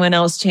 but everyone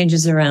else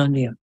changes around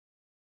you.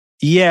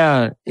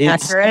 Yeah.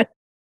 Accurate?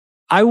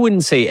 I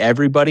wouldn't say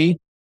everybody,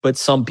 but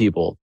some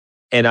people.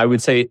 And I would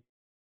say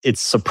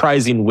it's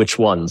surprising which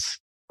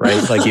ones,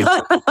 right?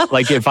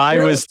 Like if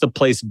I was to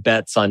place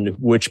bets on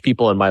which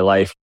people in my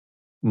life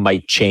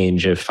might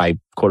change if I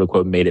quote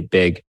unquote made it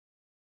big.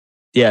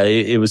 Yeah,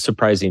 it was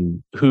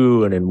surprising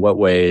who and in what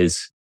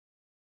ways.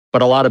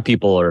 But a lot of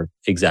people are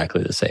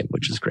exactly the same,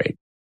 which is great.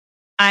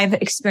 I've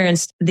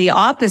experienced the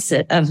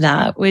opposite of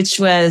that, which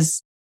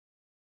was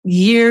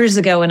years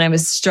ago when I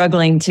was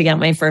struggling to get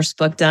my first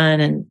book done.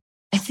 And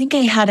I think I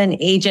had an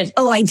agent.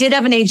 Oh, I did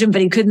have an agent,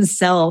 but he couldn't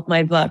sell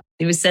my book.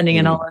 He was sending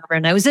it all over.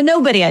 And I was a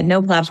nobody. I had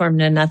no platform,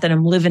 no nothing.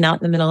 I'm living out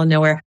in the middle of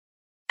nowhere.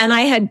 And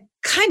I had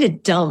kind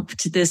of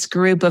dumped this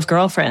group of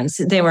girlfriends.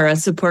 They were a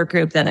support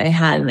group that I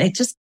had. And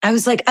I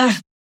was like, I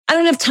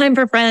don't have time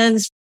for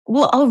friends.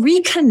 Well, I'll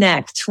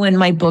reconnect when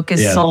my book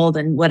is sold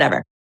and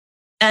whatever.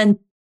 And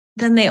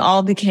then they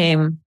all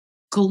became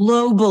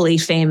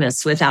globally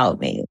famous without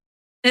me.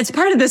 It's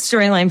part of the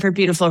storyline for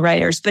Beautiful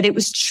Writers, but it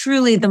was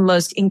truly the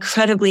most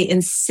incredibly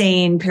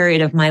insane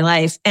period of my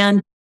life.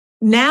 And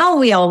now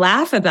we all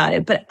laugh about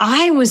it, but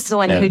I was the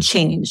one who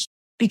changed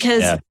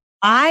because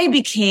I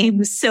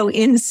became so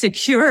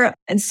insecure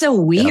and so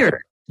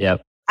weird.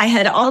 Yep. I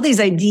had all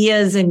these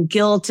ideas and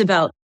guilt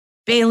about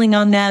bailing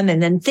on them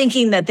and then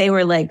thinking that they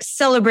were like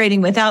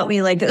celebrating without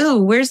me, like,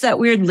 oh, where's that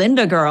weird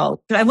Linda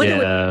girl? I wonder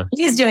what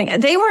he's doing.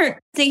 They weren't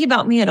thinking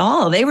about me at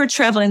all. They were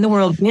traveling the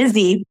world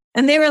busy.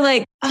 And they were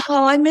like,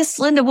 oh, I miss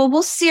Linda. Well,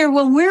 we'll see her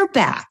when we're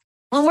back.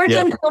 When we're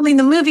done filming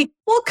the movie,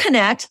 we'll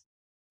connect.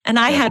 And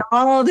I had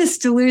all this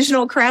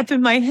delusional crap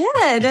in my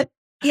head.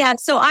 Yeah.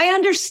 So I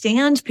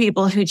understand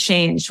people who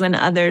change when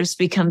others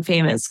become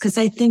famous because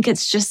I think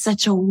it's just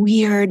such a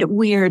weird,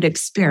 weird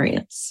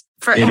experience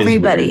for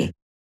everybody.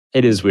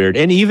 It is weird.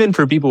 And even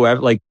for people who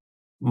have, like,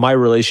 my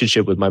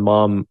relationship with my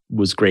mom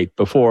was great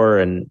before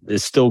and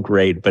is still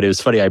great. But it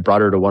was funny. I brought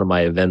her to one of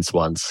my events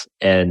once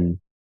and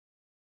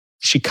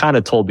she kind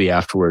of told me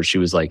afterwards, she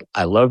was like,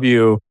 I love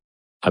you.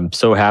 I'm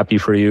so happy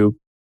for you.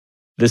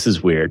 This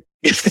is weird.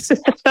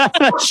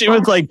 She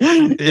was like,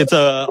 it's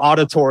a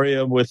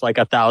auditorium with like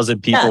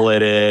 1,000 people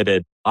in it.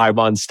 And I'm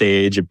on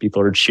stage and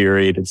people are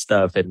cheering and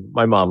stuff. And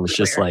my mom was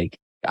just like,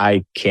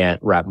 I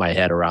can't wrap my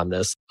head around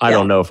this. I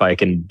don't know if I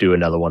can do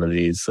another one of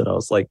these. And I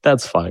was like,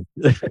 that's fine.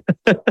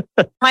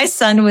 My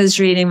son was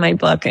reading my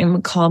book and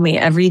would call me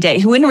every day.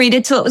 He wouldn't read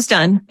it till it was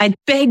done. I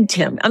begged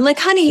him. I'm like,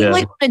 honey, you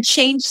might want to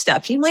change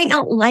stuff. You might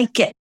not like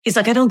it. He's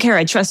like, I don't care.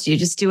 I trust you.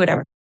 Just do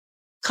whatever.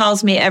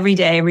 Calls me every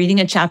day,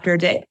 reading a chapter a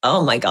day.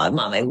 Oh my God,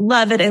 Mom, I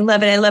love it. I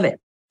love it. I love it.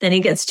 Then he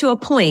gets to a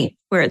point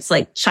where it's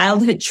like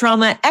childhood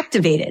trauma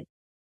activated.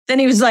 Then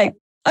he was like,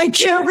 I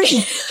can't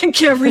read. I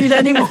can't read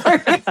anymore.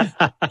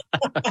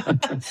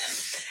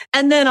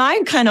 And then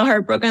I'm kind of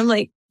heartbroken. I'm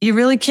like, you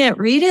really can't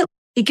read it?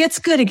 It gets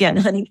good again,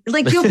 honey.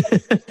 Like you'll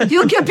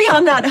get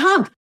beyond that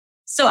hump.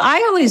 So I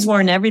always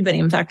warn everybody.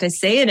 In fact, I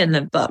say it in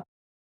the book.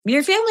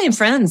 Your family and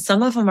friends,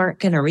 some of them aren't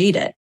going to read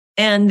it.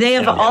 And they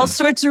have all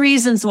sorts of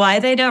reasons why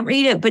they don't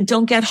read it, but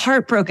don't get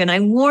heartbroken. I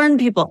warn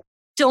people,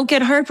 don't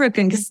get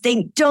heartbroken because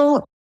they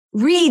don't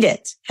read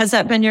it. Has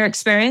that been your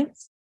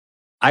experience?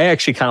 I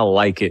actually kind of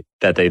like it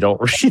that they don't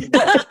read.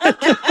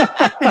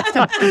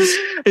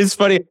 It's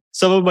funny.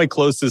 Some of my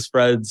closest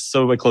friends,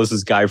 some of my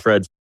closest guy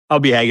friends, I'll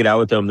be hanging out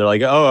with them. They're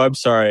like, oh, I'm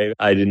sorry,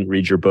 I didn't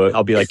read your book.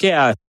 I'll be like,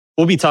 yeah,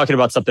 we'll be talking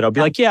about something. I'll be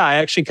like, yeah, I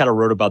actually kind of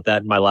wrote about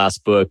that in my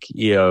last book,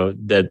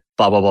 that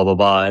blah, blah, blah, blah,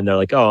 blah. And they're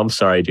like, oh, I'm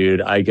sorry,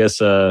 dude. I guess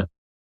this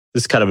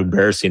is kind of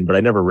embarrassing, but I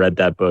never read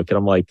that book. And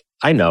I'm like,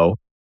 I know.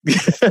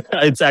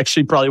 It's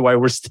actually probably why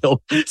we're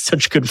still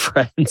such good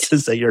friends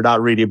is that you're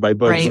not reading my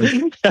books.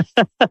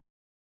 Right.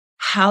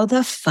 How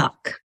the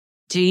fuck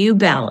do you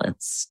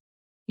balance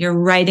your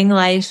writing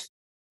life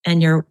and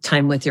your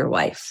time with your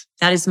wife?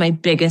 That is my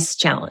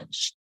biggest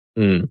challenge.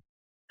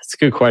 That's a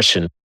good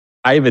question.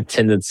 I have a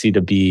tendency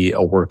to be a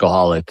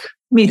workaholic.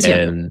 Me too.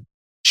 And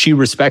she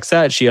respects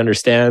that. She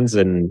understands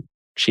and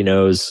she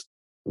knows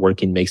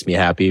working makes me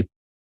happy.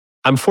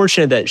 I'm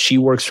fortunate that she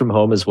works from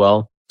home as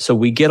well. So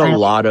we get a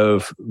lot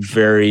of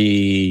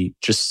very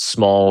just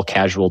small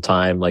casual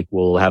time. Like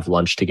we'll have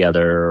lunch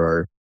together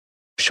or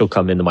she'll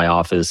come into my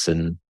office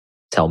and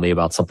tell me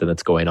about something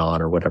that's going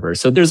on or whatever.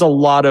 So there's a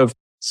lot of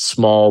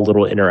small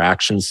little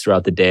interactions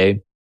throughout the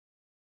day.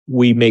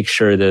 We make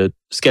sure to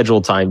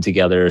schedule time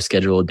together,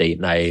 schedule a date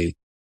night,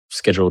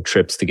 schedule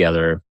trips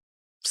together,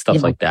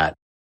 stuff like that.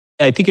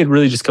 I think it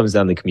really just comes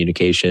down to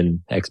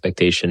communication,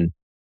 expectation.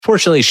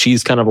 Fortunately,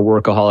 she's kind of a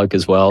workaholic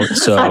as well.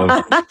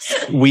 So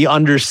we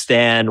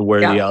understand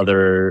where the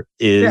other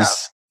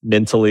is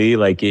mentally.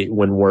 Like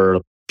when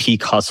we're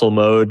peak hustle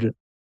mode,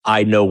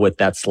 I know what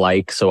that's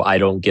like. So I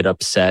don't get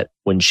upset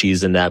when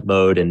she's in that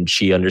mode and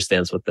she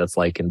understands what that's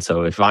like. And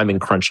so if I'm in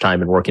crunch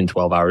time and working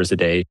 12 hours a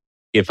day,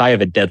 if I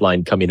have a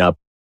deadline coming up,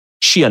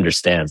 she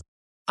understands.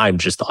 I'm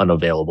just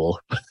unavailable.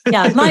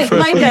 Yeah, mine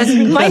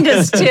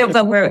does too.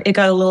 But where it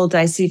got a little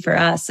dicey for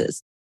us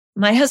is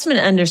my husband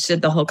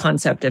understood the whole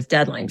concept of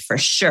deadline for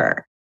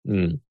sure.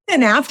 And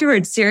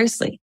afterwards,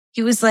 seriously,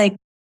 he was like,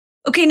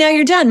 okay, now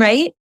you're done,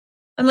 right?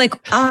 I'm like,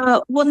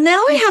 well,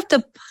 now I have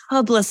to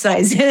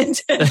publicize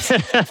it.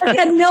 I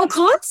had no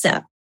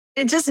concept.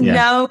 It just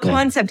no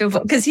concept of,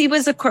 because he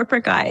was a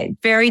corporate guy,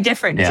 very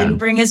different. Didn't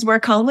bring his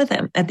work home with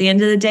him. At the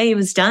end of the day, he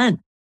was done.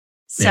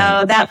 So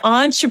that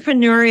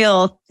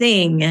entrepreneurial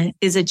thing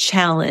is a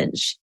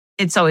challenge.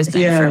 It's always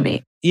been for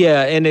me.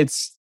 Yeah. And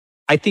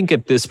I think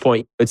at this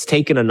point, it's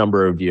taken a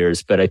number of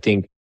years, but I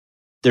think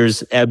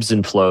there's ebbs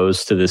and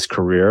flows to this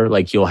career.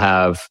 Like you'll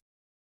have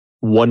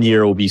 1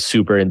 year will be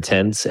super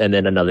intense and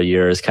then another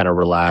year is kind of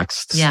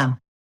relaxed. Yeah.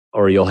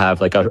 Or you'll have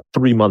like a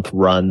 3-month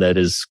run that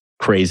is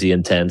crazy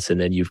intense.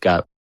 And then you've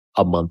got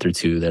a month or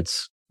two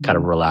that's kind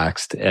of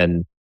relaxed.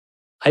 And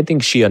I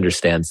think she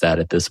understands that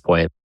at this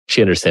point.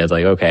 she understands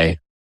like, okay,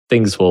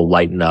 things will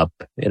lighten up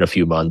in a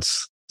few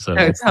months. So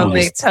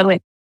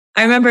totally.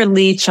 I remember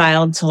Lee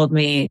Child told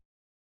me,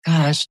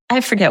 gosh,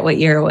 I forget what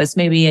year it was,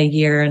 maybe a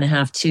year and a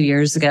half, 2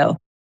 years ago.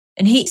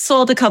 And he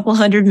sold a couple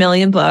 100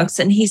 million books.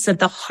 And he said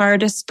the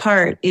hardest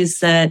part is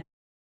that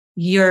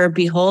you're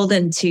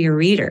beholden to your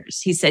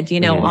readers. He said,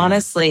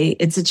 honestly,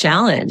 it's a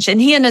challenge. And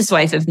he and his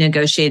wife have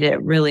negotiated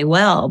it really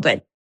well.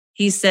 But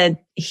he said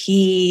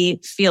he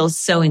feels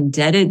so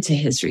indebted to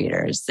his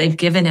readers. They've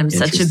given him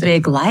such a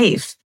big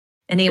life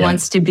and he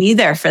wants to be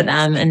there for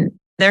them. And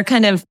they're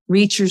kind of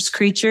Reacher's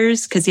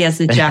creatures because he has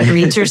the Jack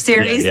Reacher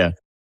series.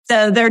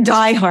 So they're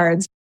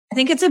diehards. I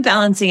think it's a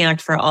balancing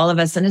act for all of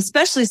us. And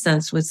especially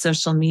since with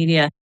social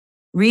media,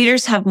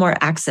 readers have more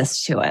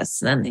access to us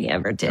than they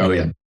ever did. Oh,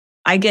 yeah.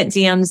 I get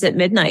DMs at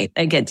midnight.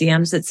 I get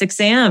DMs at 6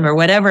 a.m. or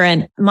whatever.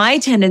 And my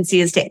tendency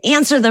is to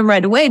answer them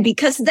right away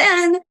because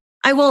then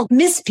I won't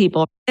miss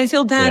people. I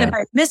feel bad if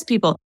I miss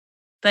people.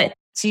 But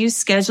do you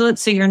schedule it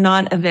so you're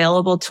not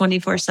available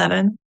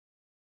 24/7?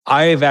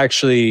 I've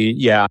actually,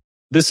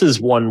 this is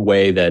one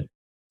way that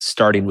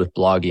starting with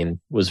blogging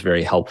was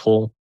very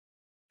helpful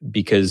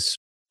because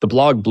the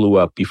blog blew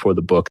up before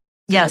the book.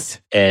 Yes.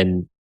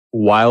 And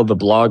while the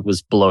blog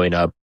was blowing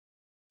up,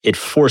 it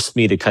forced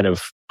me to kind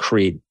of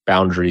create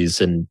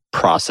boundaries and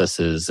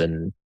processes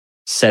and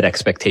set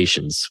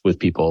expectations with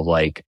people.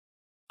 Like,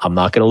 I'm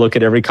not going to look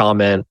at every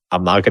comment.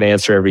 I'm not going to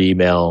answer every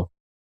email.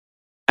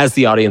 As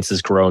the audience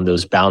has grown,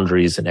 those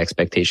boundaries and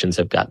expectations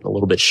have gotten a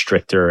little bit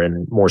stricter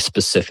and more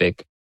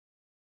specific.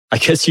 I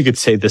guess you could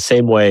say the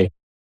same way.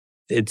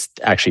 It's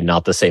actually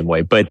not the same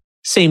way, but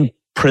same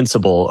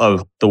principle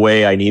of the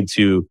way I need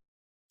to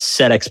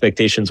set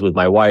expectations with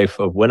my wife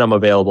of when I'm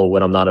available,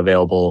 when I'm not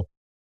available,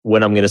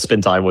 when I'm going to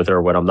spend time with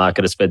her, when I'm not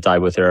going to spend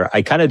time with her.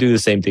 I kind of do the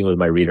same thing with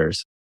my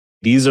readers.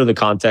 These are the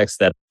contexts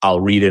that I'll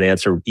read and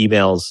answer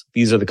emails.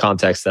 These are the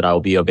contexts that I'll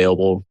be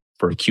available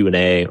for a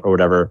Q&A or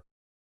whatever.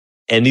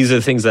 And these are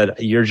the things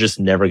that you're just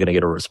never going to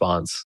get a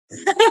response.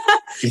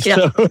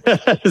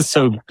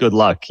 So good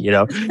luck,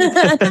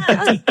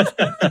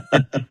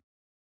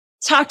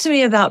 Talk to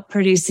me about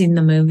producing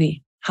the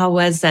movie. How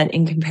was that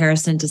in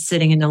comparison to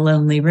sitting in a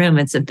lonely room?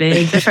 It's a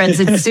big difference.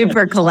 It's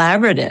super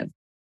collaborative.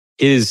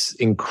 It is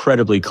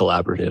incredibly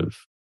collaborative.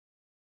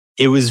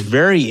 It was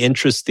very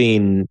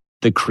interesting,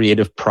 the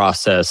creative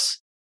process.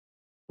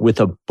 With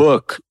a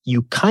book,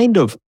 you kind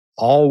of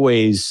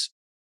always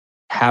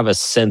have a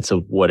sense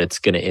of what it's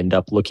going to end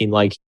up looking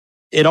like.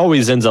 It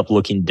always ends up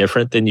looking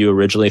different than you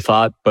originally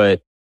thought.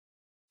 But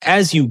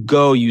as you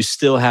go, you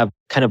still have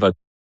kind of a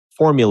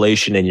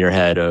formulation in your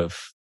head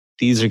of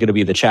these are going to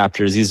be the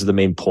chapters. These are the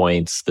main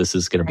points. This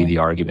is going to be the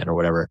argument or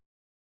whatever.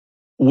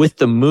 With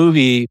the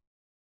movie,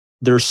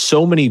 there's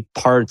so many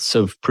parts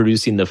of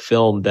producing the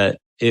film that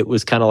it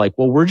was kind of like,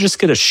 well, we're just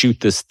going to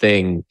shoot this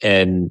thing.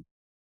 And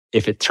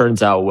if it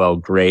turns out well,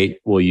 great,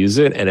 we'll use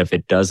it. And if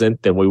it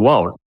doesn't, then we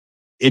won't.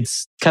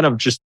 It's kind of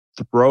just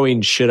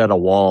throwing shit at a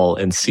wall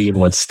and seeing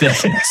what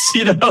sticks,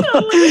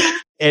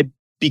 And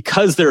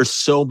because there are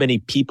so many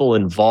people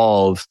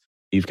involved,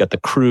 you've got the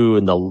crew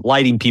and the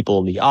lighting people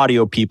and the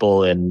audio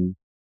people and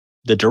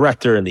the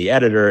director and the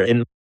editor,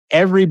 and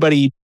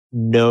everybody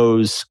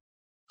knows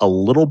a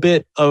little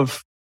bit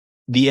of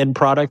the end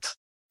product,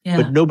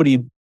 but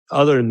nobody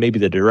other than maybe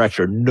the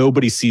director,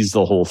 nobody sees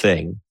the whole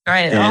thing.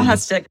 Right. It all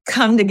has to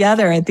come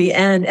together at the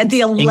end, at the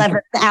 11th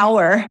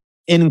hour.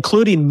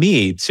 Including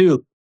me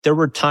too. There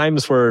were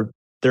times where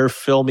they're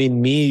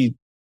filming me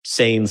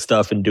saying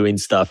stuff and doing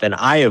stuff, and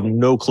I have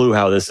no clue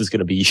how this is going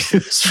to be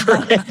used for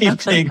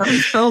anything.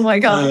 Oh my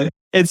God.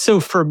 And so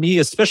for me,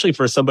 especially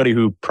for somebody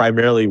who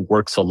primarily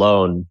works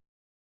alone,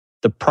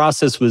 the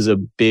process was a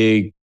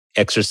big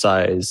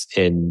exercise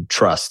in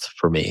trust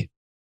for me.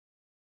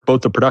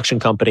 Both the production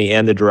company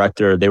and the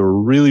director, they were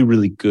really,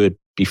 really good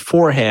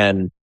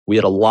beforehand. We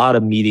had a lot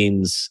of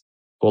meetings,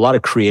 a lot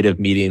of creative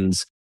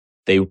meetings.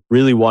 They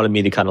really wanted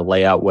me to kind of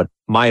lay out what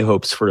my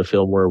hopes for the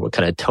film were, what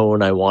kind of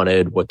tone I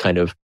wanted, what kind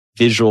of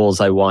visuals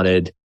I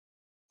wanted,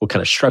 what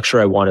kind of structure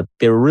I wanted.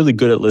 They were really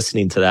good at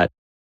listening to that.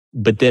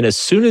 But then as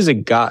soon as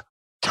it got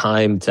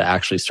time to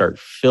actually start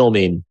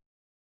filming,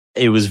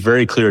 it was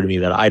very clear to me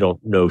that I don't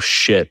know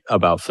shit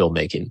about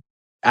filmmaking.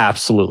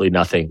 Absolutely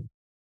nothing.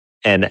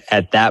 And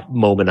at that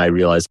moment, I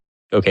realized,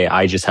 okay,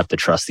 I just have to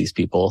trust these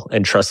people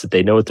and trust that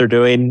they know what they're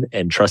doing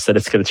and trust that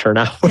it's going to turn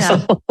out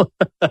well.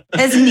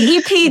 As an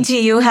EP, do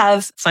you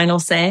have final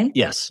say?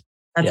 Yes.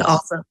 That's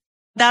awesome.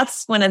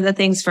 That's one of the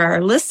things for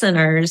our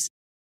listeners.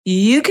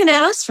 You can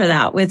ask for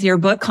that with your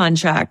book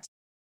contract.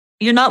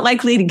 You're not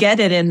likely to get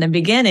it in the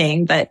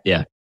beginning, but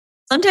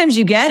sometimes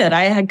you get it.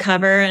 I had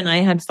cover and I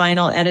had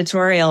final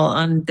editorial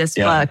on this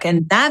book.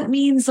 And that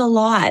means a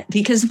lot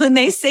because when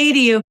they say to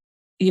you,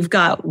 you've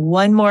got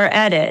one more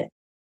edit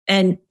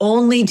and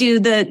only do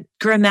the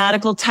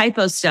grammatical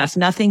typo stuff,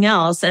 nothing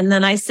else. And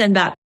then I send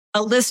back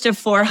a list of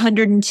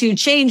 402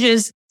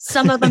 changes,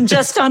 some of them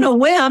just on a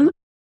whim.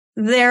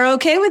 They're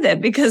okay with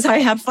it because I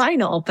have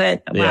final,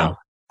 but wow.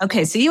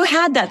 Okay. So you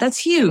had that. That's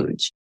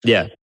huge.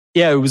 Yeah.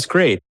 Yeah. It was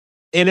great.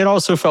 And it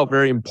also felt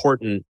very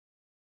important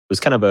was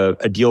kind of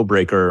a deal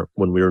breaker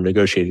when we were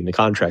negotiating the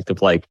contract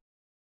of like,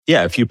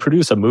 yeah, if you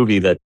produce a movie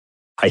that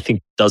I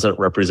think doesn't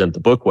represent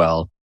the book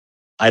well,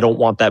 I don't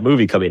want that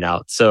movie coming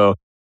out. So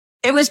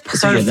it was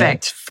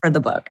perfect for the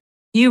book.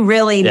 You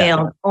really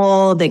nailed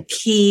all the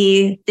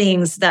key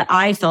things that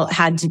I felt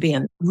had to be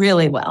in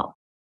really well.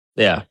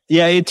 Yeah.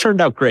 Yeah, it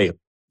turned out great.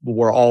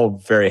 We're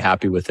all very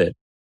happy with it.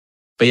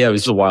 But yeah, it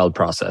was a wild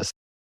process.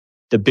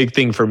 The big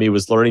thing for me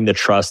was learning the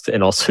trust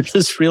and also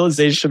this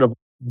realization of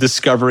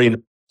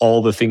discovering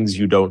all the things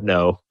you don't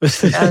know.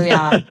 Oh,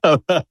 yeah.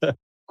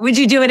 Would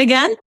you do it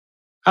again?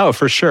 Oh,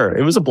 for sure.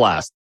 It was a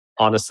blast.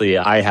 Honestly,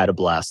 I had a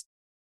blast.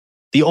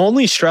 The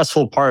only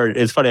stressful part,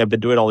 it's funny, I've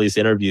been doing all these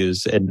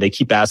interviews and they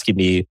keep asking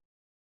me,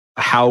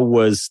 how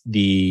was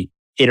the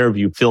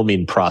interview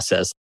filming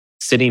process?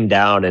 Sitting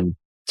down and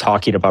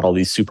talking about all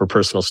these super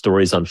personal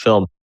stories on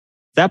film.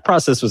 That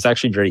process was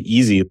actually very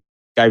easy.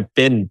 I've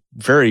been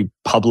very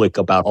public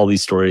about all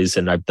these stories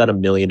and I've done a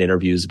million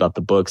interviews about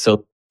the book.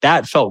 So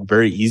that felt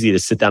very easy to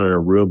sit down in a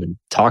room and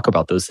talk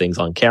about those things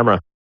on camera.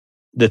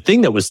 The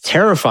thing that was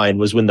terrifying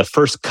was when the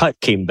first cut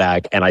came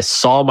back and I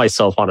saw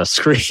myself on a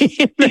screen.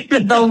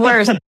 The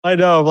worst. I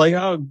know. I'm like,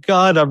 oh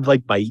God, I'm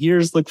like, my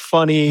ears look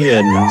funny.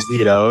 And,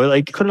 you know,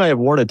 like, couldn't I have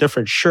worn a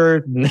different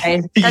shirt? And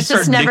right. That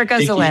just never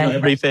goes away.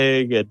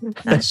 Everything. And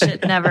that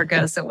shit never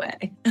goes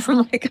away.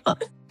 Oh my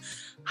God.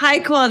 High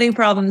quality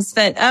problems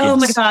fit. Oh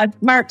my God.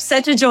 Mark,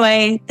 such a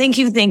joy. Thank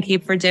you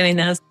for doing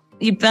this.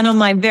 You've been on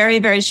my very,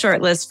 very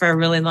short list for a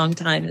really long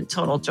time and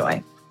total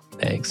joy.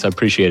 Thanks. I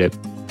appreciate it.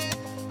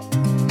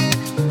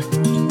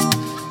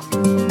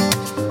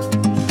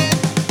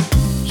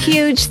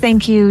 Huge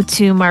thank you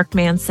to Mark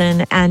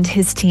Manson and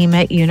his team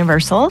at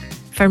Universal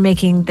for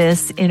making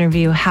this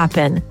interview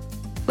happen.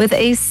 With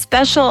a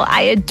special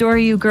I Adore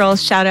You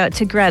Girls shout out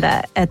to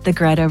Greta at the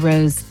Greta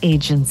Rose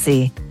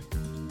Agency.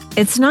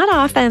 It's not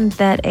often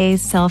that a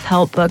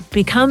self-help book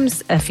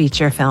becomes a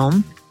feature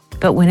film,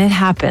 but when it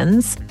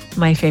happens,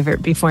 my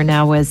favorite before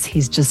now was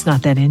He's Just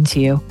Not That Into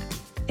You.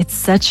 It's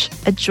such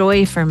a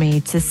joy for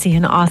me to see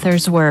an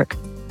author's work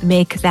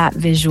make that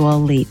visual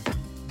leap.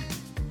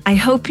 I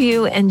hope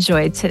you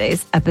enjoyed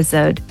today's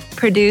episode,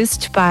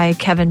 produced by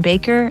Kevin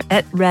Baker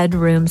at Red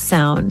Room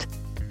Sound,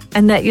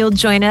 and that you'll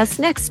join us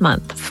next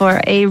month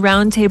for a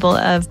roundtable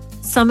of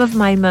some of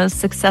my most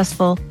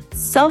successful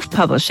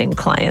self-publishing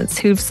clients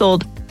who've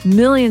sold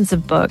millions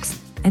of books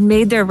and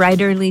made their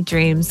writerly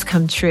dreams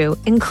come true,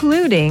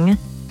 including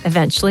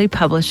eventually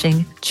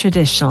publishing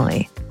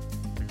traditionally.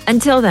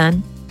 Until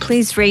then,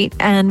 please rate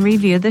and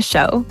review the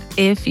show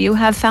if you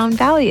have found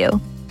value.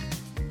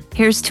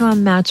 Here's to a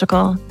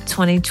magical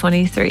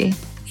 2023.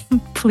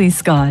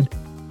 Please, God,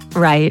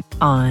 write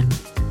on.